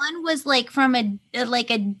said one was like from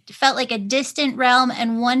felt like a distant realm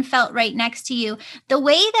and one felt right next to you, the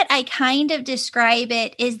way that I kind of describe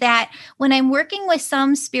it is that when I'm working with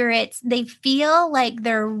some spirits, they feel like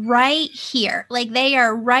they're right here, like they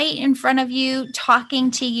are right in front of you,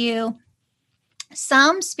 talking to you.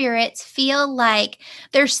 Some spirits feel like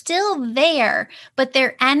they're still there, but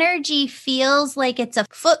their energy feels like it's a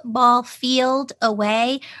football field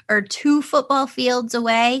away or 2 football fields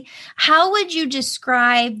away. How would you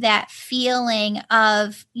describe that feeling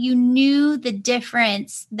of you knew the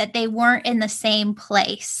difference, that they weren't in the same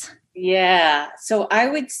place? Yeah. So I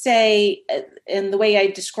would say, and the way I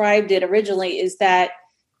described it originally is that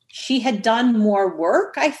she had done more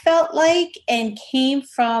work, I felt like, and came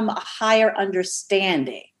from a higher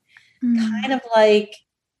understanding. Kind of like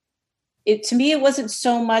it to me, it wasn't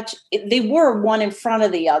so much, they were one in front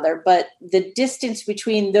of the other, but the distance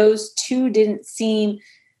between those two didn't seem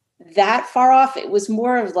that far off. It was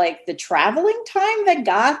more of like the traveling time that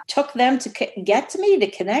God took them to get to me,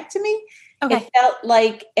 to connect to me. Okay. It felt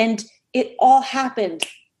like, and it all happened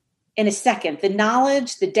in a second. The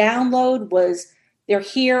knowledge, the download was, they're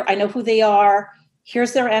here. I know who they are.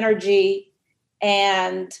 Here's their energy.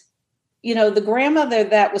 And, you know, the grandmother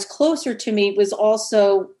that was closer to me was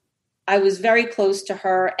also, I was very close to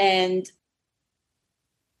her, and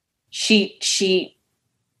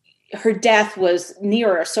her death was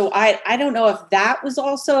nearer. So I don't know if that was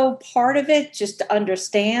also part of it, just to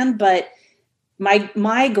understand, but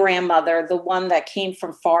my grandmother, the one that came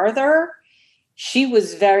from farther, she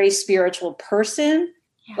was very spiritual person.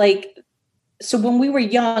 Yeah. Like, so when we were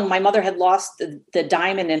young, my mother had lost the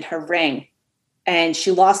diamond in her ring, and she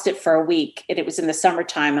lost it for a week, and it was in the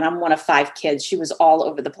summertime, and I'm one of 5 kids. She was all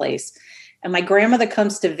over the place. And my grandmother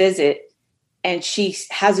comes to visit, and she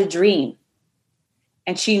has a dream,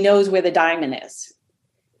 and she knows where the diamond is.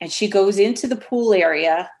 And she goes into the pool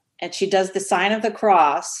area, and she does the sign of the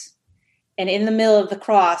cross, and in the middle of the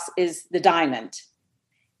cross is the diamond.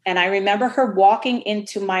 And I remember her walking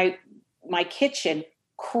into my kitchen,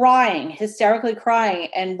 crying, hysterically crying.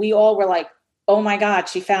 And we all were like, oh my God,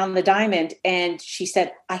 she found the diamond. And she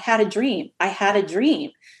said, I had a dream. I had a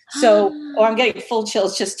dream. So, I'm getting full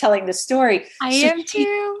chills just telling the story. I am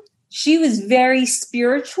too. She was very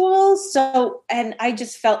spiritual. So, and I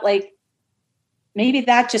just felt like maybe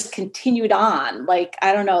that just continued on. Like,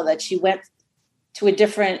 I don't know, that she went to a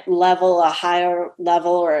different level, a higher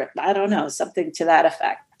level, or I don't know, something to that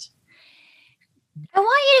effect. I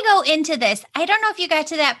want you to go into this. I don't know if you got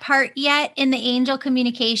to that part yet in the angel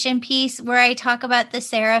communication piece where I talk about the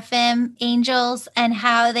seraphim angels and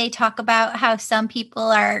how they talk about how some people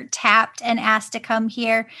are tapped and asked to come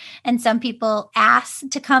here and some people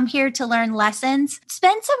asked to come here to learn lessons.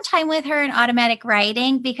 Spend some time with her in automatic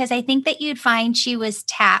writing, because I think that you'd find she was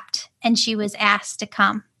tapped and she was asked to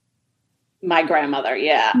come. My grandmother,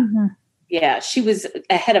 yeah. Mm-hmm. Yeah, she was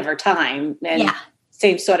ahead of her time. And yeah.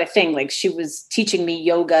 Same sort of thing. Like, she was teaching me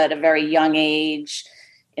yoga at a very young age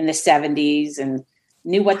in the 70s, and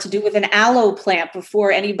knew what to do with an aloe plant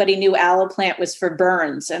before anybody knew aloe plant was for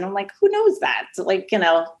burns. And I'm like, who knows that? So, like, you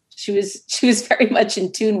know, she was very much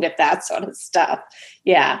in tune with that sort of stuff.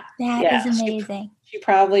 Yeah. That is amazing. She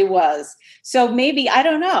probably was. So maybe, I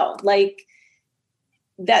don't know, like,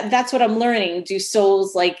 that's what I'm learning. Do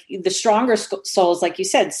souls, like the stronger souls, like you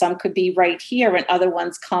said, some could be right here and other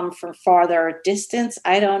ones come from farther distance.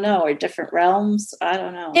 I don't know, or different realms. I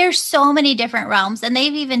don't know. There's so many different realms. And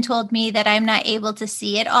they've even told me that I'm not able to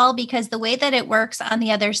see it all, because the way that it works on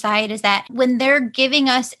the other side is that when they're giving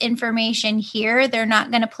us information here, they're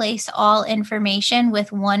not going to place all information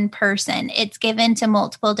with one person. It's given to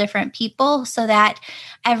multiple different people so that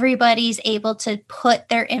everybody's able to put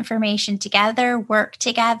their information together, work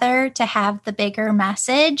together to have the bigger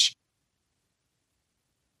message.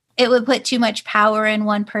 It would put too much power in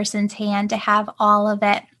one person's hand to have all of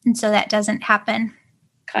it. And so that doesn't happen.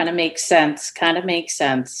 Kind of makes sense.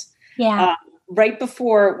 Yeah. Right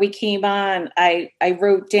before we came on, I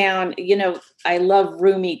wrote down, you know, I love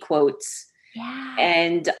Rumi quotes. Yeah.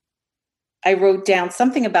 And I wrote down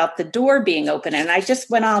something about the door being open, and I just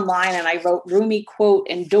went online and I wrote Rumi quote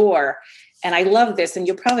and door. And I love this, and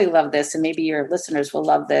you'll probably love this, and maybe your listeners will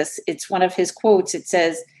love this. It's one of his quotes. It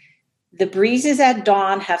says, "The breezes at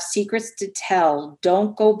dawn have secrets to tell.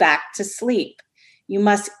 Don't go back to sleep. You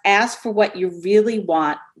must ask for what you really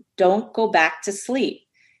want. Don't go back to sleep.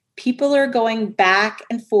 People are going back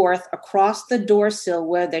and forth across the door sill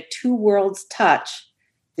where the two worlds touch.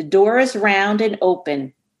 The door is round and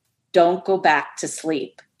open. Don't go back to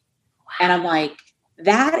sleep." Wow. And I'm like,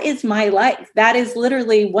 that is my life. That is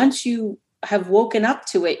literally, once you have woken up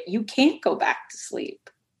to it, you can't go back to sleep.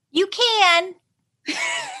 You can.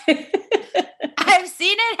 I've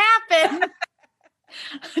seen it happen.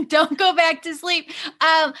 Don't go back to sleep.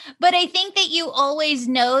 But I think that you always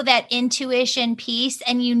know that intuition piece,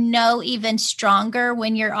 and you know even stronger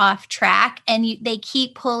when you're off track, and they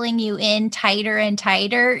keep pulling you in tighter and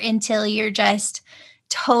tighter until you're just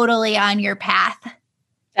totally on your path.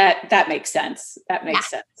 That makes sense. That makes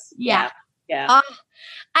sense. Yeah.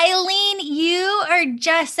 Eileen, you are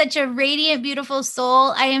just such a radiant, beautiful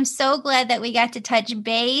soul. I am so glad that we got to touch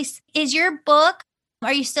base. Is your book,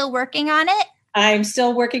 are you still working on it? I'm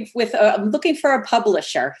still working with, I'm looking for a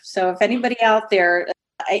publisher. So if anybody out there,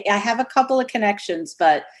 I have a couple of connections,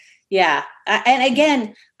 but Yeah. And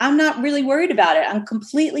again, I'm not really worried about it. I'm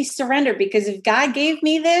completely surrendered, because if God gave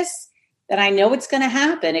me this, then I know it's going to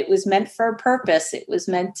happen. It was meant for a purpose. It was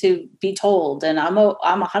meant to be told. And I'm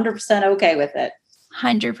 100% okay with it.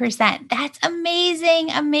 100%. That's amazing.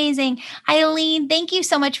 Amazing. Eileen, thank you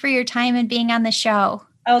so much for your time and being on the show.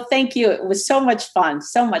 Oh, thank you. It was so much fun.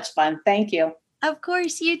 So much fun. Thank you. Of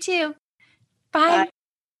course, you too. Bye. Bye.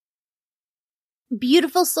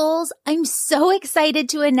 Beautiful souls, I'm so excited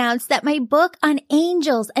to announce that my book on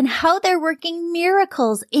angels and how they're working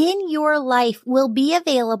miracles in your life will be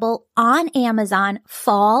available on Amazon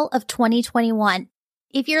fall of 2021.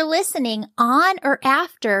 If you're listening on or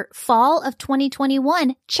after fall of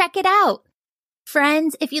 2021, check it out.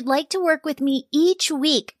 Friends, if you'd like to work with me each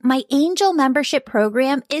week, my angel membership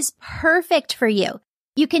program is perfect for you.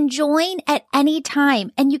 You can join at any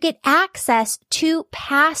time and you get access to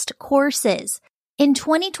past courses. In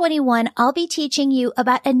 2021, I'll be teaching you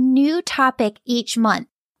about a new topic each month.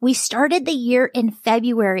 We started the year in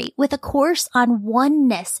February with a course on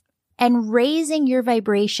oneness and raising your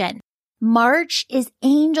vibration. March is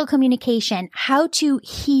angel communication, how to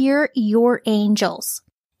hear your angels.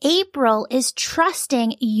 April is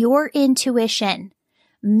trusting your intuition.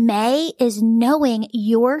 May is knowing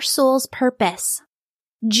your soul's purpose.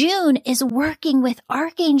 June is working with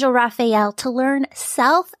Archangel Raphael to learn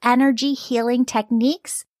self-energy healing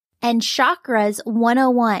techniques and Chakras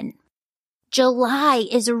 101. July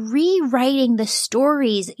is rewriting the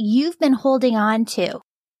stories you've been holding on to.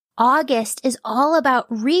 August is all about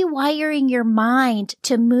rewiring your mind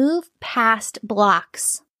to move past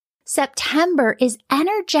blocks. September is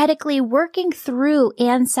energetically working through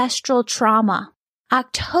ancestral trauma.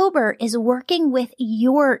 October is working with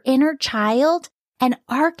your inner child and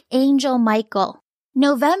Archangel Michael.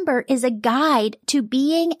 November is a guide to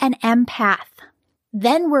being an empath.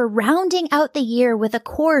 Then we're rounding out the year with a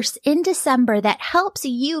course in December that helps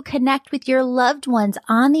you connect with your loved ones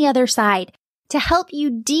on the other side to help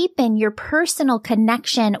you deepen your personal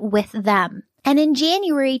connection with them. And in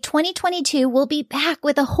January 2022, we'll be back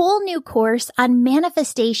with a whole new course on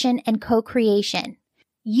manifestation and co-creation.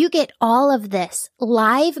 You get all of this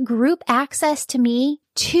live group access to me,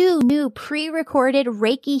 2 new pre-recorded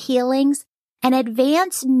Reiki healings, and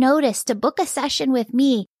advance notice to book a session with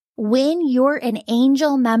me when you're an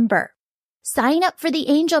angel member. Sign up for the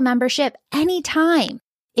angel membership anytime.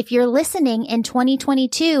 If you're listening in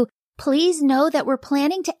 2022, please know that we're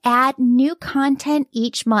planning to add new content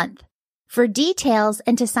each month. For details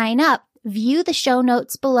and to sign up, view the show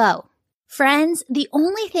notes below. Friends, the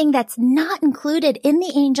only thing that's not included in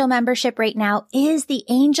the angel membership right now is the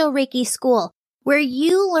Angel Reiki School, where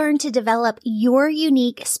you learn to develop your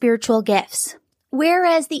unique spiritual gifts.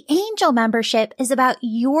 Whereas the angel membership is about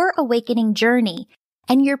your awakening journey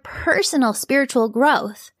and your personal spiritual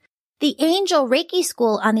growth. The Angel Reiki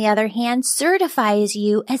School, on the other hand, certifies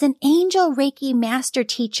you as an Angel Reiki Master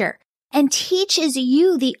Teacher and teaches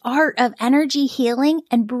you the art of energy healing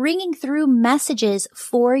and bringing through messages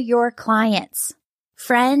for your clients.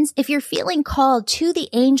 Friends, if you're feeling called to the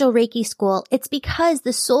Angel Reiki School, it's because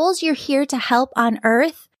the souls you're here to help on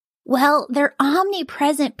earth, well, their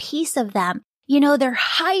omnipresent piece of them, their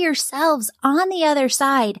higher selves on the other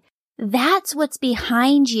side, that's what's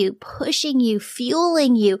behind you, pushing you,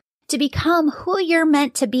 fueling you to become who you're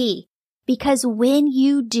meant to be. Because when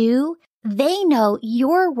you do, they know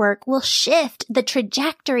your work will shift the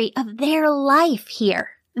trajectory of their life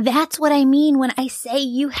here. That's what I mean when I say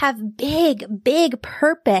you have big, big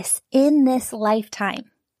purpose in this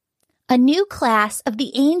lifetime. A new class of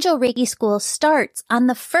the Angel Reiki School starts on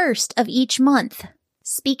the 1st of each month.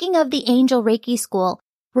 Speaking of the Angel Reiki School,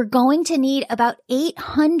 we're going to need about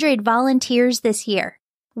 800 volunteers this year.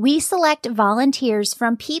 We select volunteers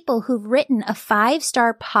from people who've written a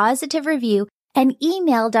 5-star positive review and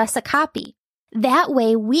emailed us a copy. That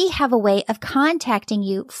way, we have a way of contacting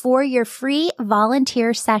you for your free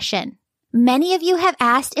volunteer session. Many of you have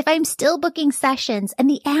asked if I'm still booking sessions, and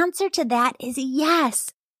the answer to that is yes.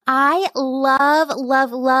 I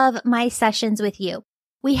love my sessions with you.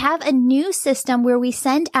 We have a new system where we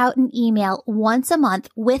send out an email once a month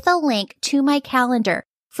with a link to my calendar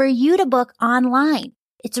for you to book online.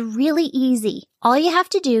 It's really easy. All you have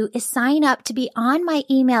to do is sign up to be on my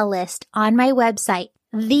email list on my website,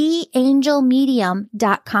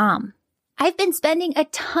 theangelmedium.com. I've been spending a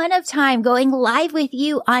ton of time going live with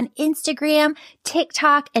you on Instagram,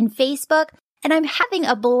 TikTok, and Facebook, and I'm having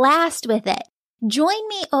a blast with it. Join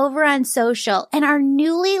me over on social and our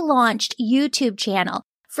newly launched YouTube channel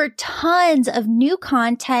for tons of new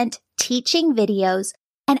content, teaching videos,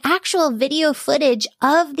 and actual video footage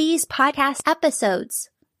of these podcast episodes.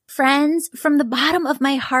 Friends, from the bottom of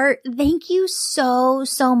my heart, thank you so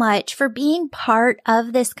much for being part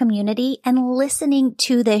of this community and listening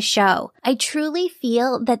to this show. I truly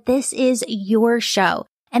feel that this is your show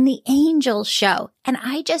and the Angels show, and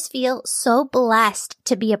I just feel so blessed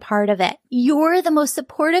to be a part of it. You're the most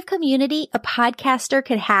supportive community a podcaster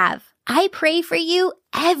could have. I pray for you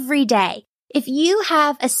every day. If you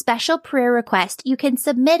have a special prayer request, you can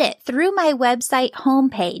submit it through my website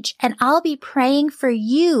homepage, and I'll be praying for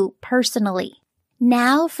you personally.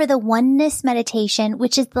 Now for the oneness meditation,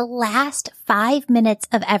 which is the last 5 minutes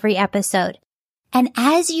of every episode. And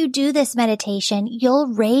as you do this meditation, you'll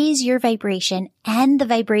raise your vibration and the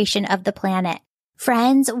vibration of the planet.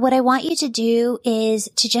 Friends, what I want you to do is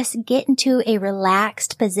to just get into a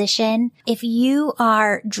relaxed position. If you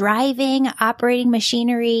are driving, operating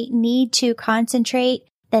machinery, need to concentrate,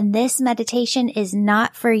 then this meditation is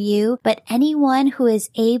not for you. But anyone who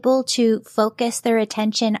is able to focus their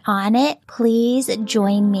attention on it, please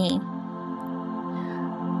join me.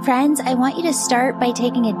 Friends, I want you to start by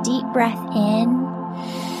taking a deep breath in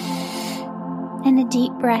and a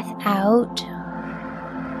deep breath out.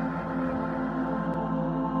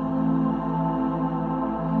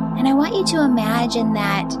 And I want you to imagine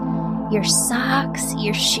that your socks,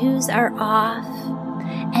 your shoes are off,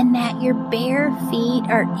 and that your bare feet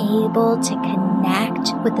are able to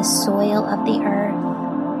connect with the soil of the earth.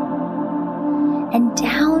 And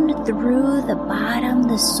down through the bottom,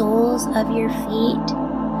 the soles of your feet,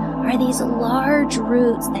 are these large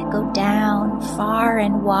roots that go down far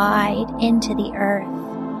and wide into the earth.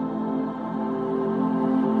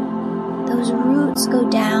 Those roots go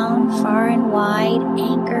down far and wide,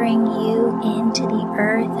 anchoring you into the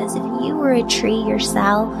earth as if you were a tree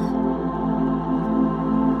yourself.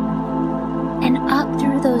 And up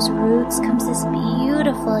through those roots comes this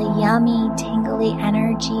beautiful, yummy, tingly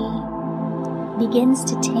energy. Begins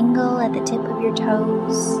to tingle at the tip of your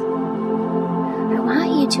toes. I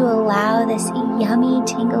want you to allow this yummy,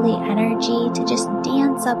 tingly energy to just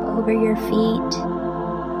dance up over your feet,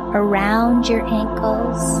 around your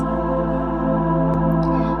ankles.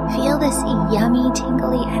 Feel this yummy,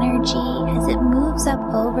 tingly energy as it moves up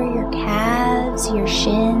over your calves, your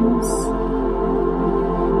shins,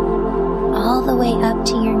 all the way up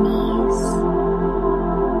to your knees.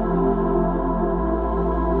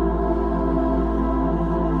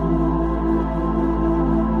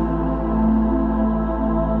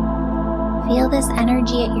 Feel this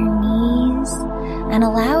energy at your knees and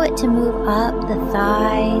allow it to move up the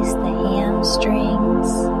thighs, the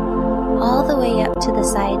hamstrings, all the way up to the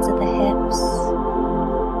sides of the hips.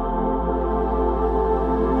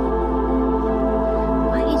 I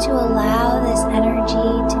want you to allow this energy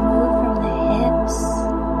to move from the hips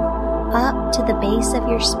up to the base of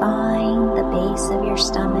your spine, the base of your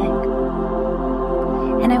stomach.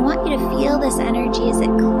 And I want you to feel this energy as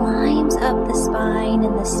it climbs up the spine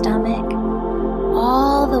and the stomach,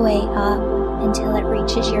 all the way up until it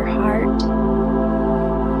reaches your heart.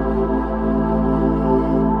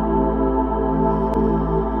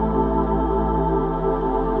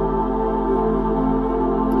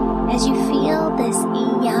 As you feel this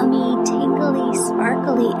yummy, tingly,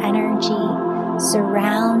 sparkly energy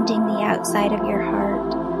surrounding the outside of your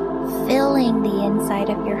heart, filling the inside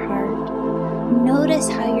of your heart, notice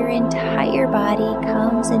how your entire body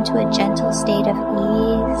comes into a gentle state of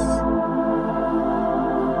ease.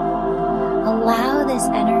 Allow this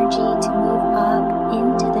energy to move up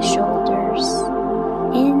into the shoulders,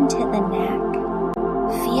 into the neck.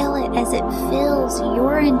 Feel it as it fills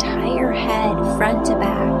your entire head, front to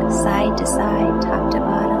back, side to side, top to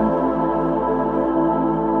bottom.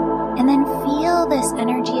 And then feel this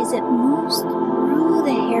energy as it moves through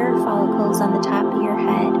the hair follicles on the top of your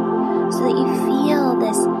head, so that you feel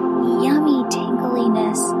this yummy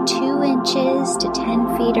tingliness 2 inches to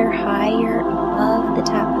 10 feet or higher above the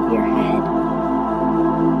top of your head.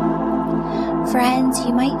 Friends,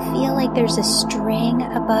 you might feel like there's a string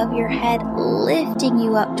above your head lifting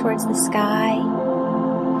you up towards the sky.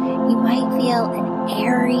 You might feel an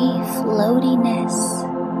airy floatiness.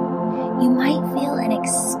 You might feel an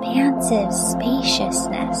expansive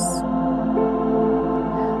spaciousness.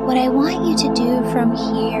 What I want you to do from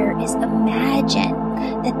here is imagine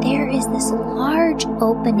that there is this large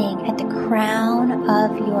opening at the crown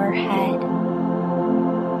of your head.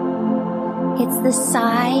 It's the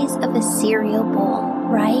size of a cereal bowl,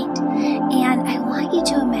 right? And I want you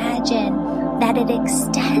to imagine that it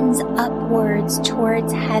extends upwards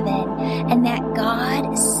towards heaven and that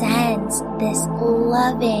God sends this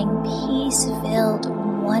loving, peace-filled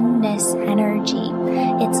oneness energy.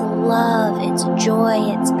 It's love, it's joy,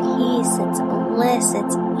 it's peace, it's bliss,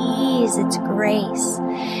 it's ease, it's grace.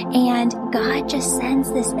 And God just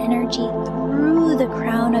sends this energy through the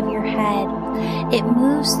crown of your head. It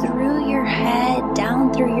moves through your head,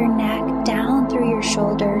 down through your neck, down through your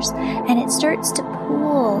shoulders, and it starts to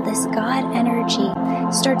pool. This God energy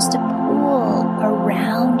starts to pool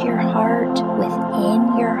around your heart,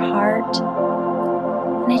 within your heart.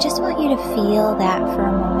 And I just want you to feel that for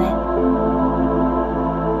a moment.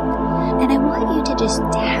 And I want you to just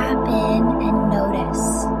tap in and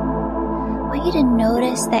notice. I want you to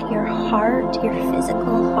notice that your heart, your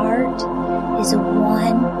physical heart, is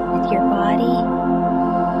one with your body.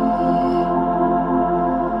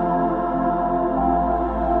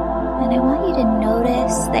 And I want you to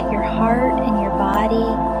notice that your heart and your body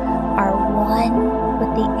are one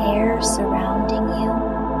with the air surrounding you.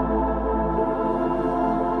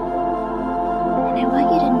 And I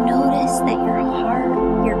want you to notice that your heart,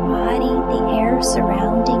 your body, the air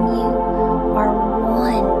surrounding you are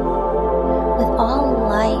one with all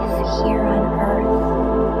life here on earth.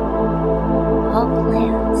 All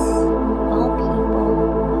plants, all people,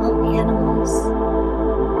 all animals,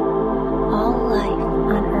 all life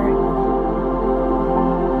on earth.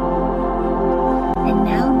 And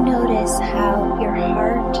now notice how your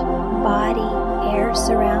heart, body, air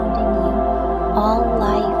surrounding you, all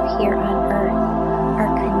life here on earth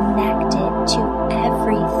are connected to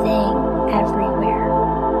everything, everywhere.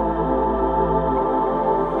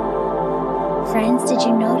 Friends, did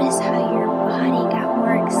you notice how your body got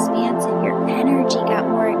more expansive, your energy got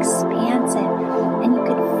more expansive, and you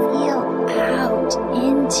could feel out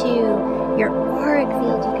into your auric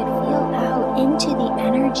field, you could feel out into the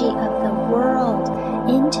energy of the world,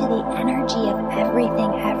 into the energy of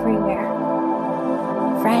everything, everywhere.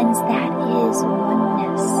 Friends, that is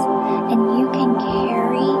oneness, and you can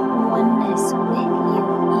carry oneness with you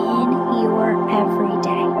in your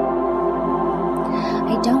everyday.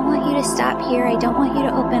 I don't want you to stop here. I don't want you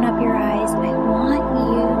to open up your eyes. I want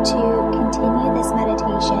you to continue this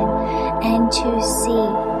meditation and to see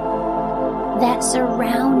that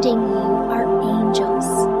surrounding you are angels.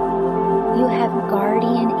 You have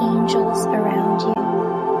guardian angels around you.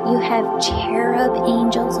 You have cherub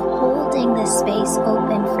angels holding this space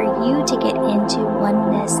open for you to get into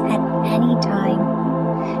oneness at any time.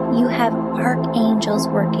 You have archangels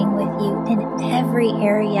working with you in every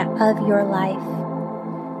area of your life.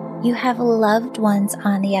 You have loved ones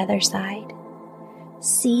on the other side.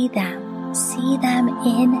 See them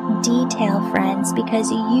in detail, friends,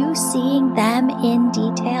 because you seeing them in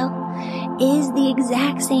detail is the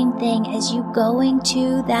exact same thing as you going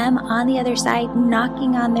to them on the other side,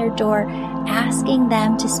 knocking on their door, asking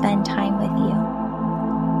them to spend time with you.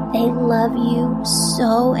 They love you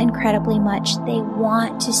so incredibly much. They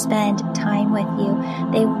want to spend time with you.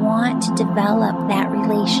 They want to develop that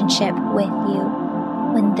relationship with you.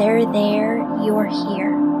 When they're there, you're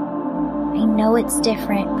here. I know it's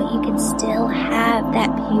different, but you can still have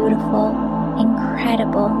that beautiful,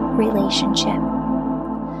 incredible relationship.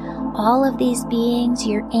 All of these beings,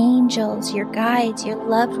 your angels, your guides, your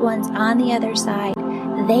loved ones on the other side,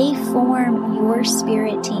 they form your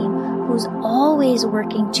spirit team who's always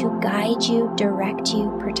working to guide you, direct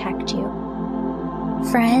you, protect you.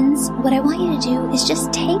 Friends, what I want you to do is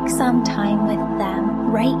just take some time with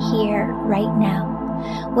them right here, right now.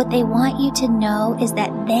 What they want you to know is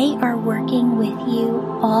that they are working with you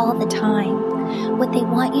all the time. What they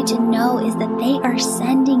want you to know is that they are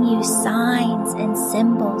sending you signs and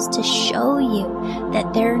symbols to show you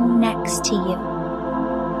that they're next to you.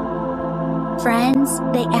 Friends,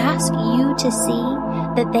 they ask you to see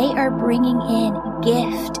that they are bringing in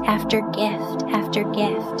gift after gift after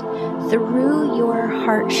gift through your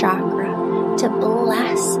heart chakra to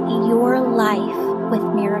bless your life with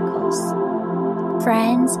miracles.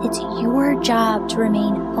 Friends, it's your job to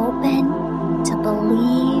remain open, to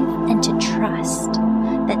believe, and to trust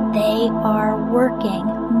that they are working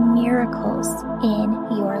miracles in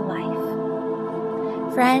your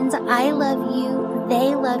life. Friends, I love you.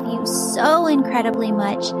 They love you so incredibly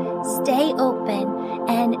much. Stay open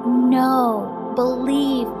and know,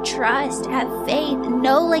 believe, trust, have faith,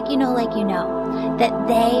 know like you know that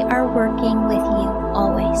they are working with you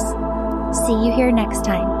always. See you here next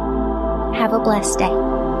time. Have a blessed day.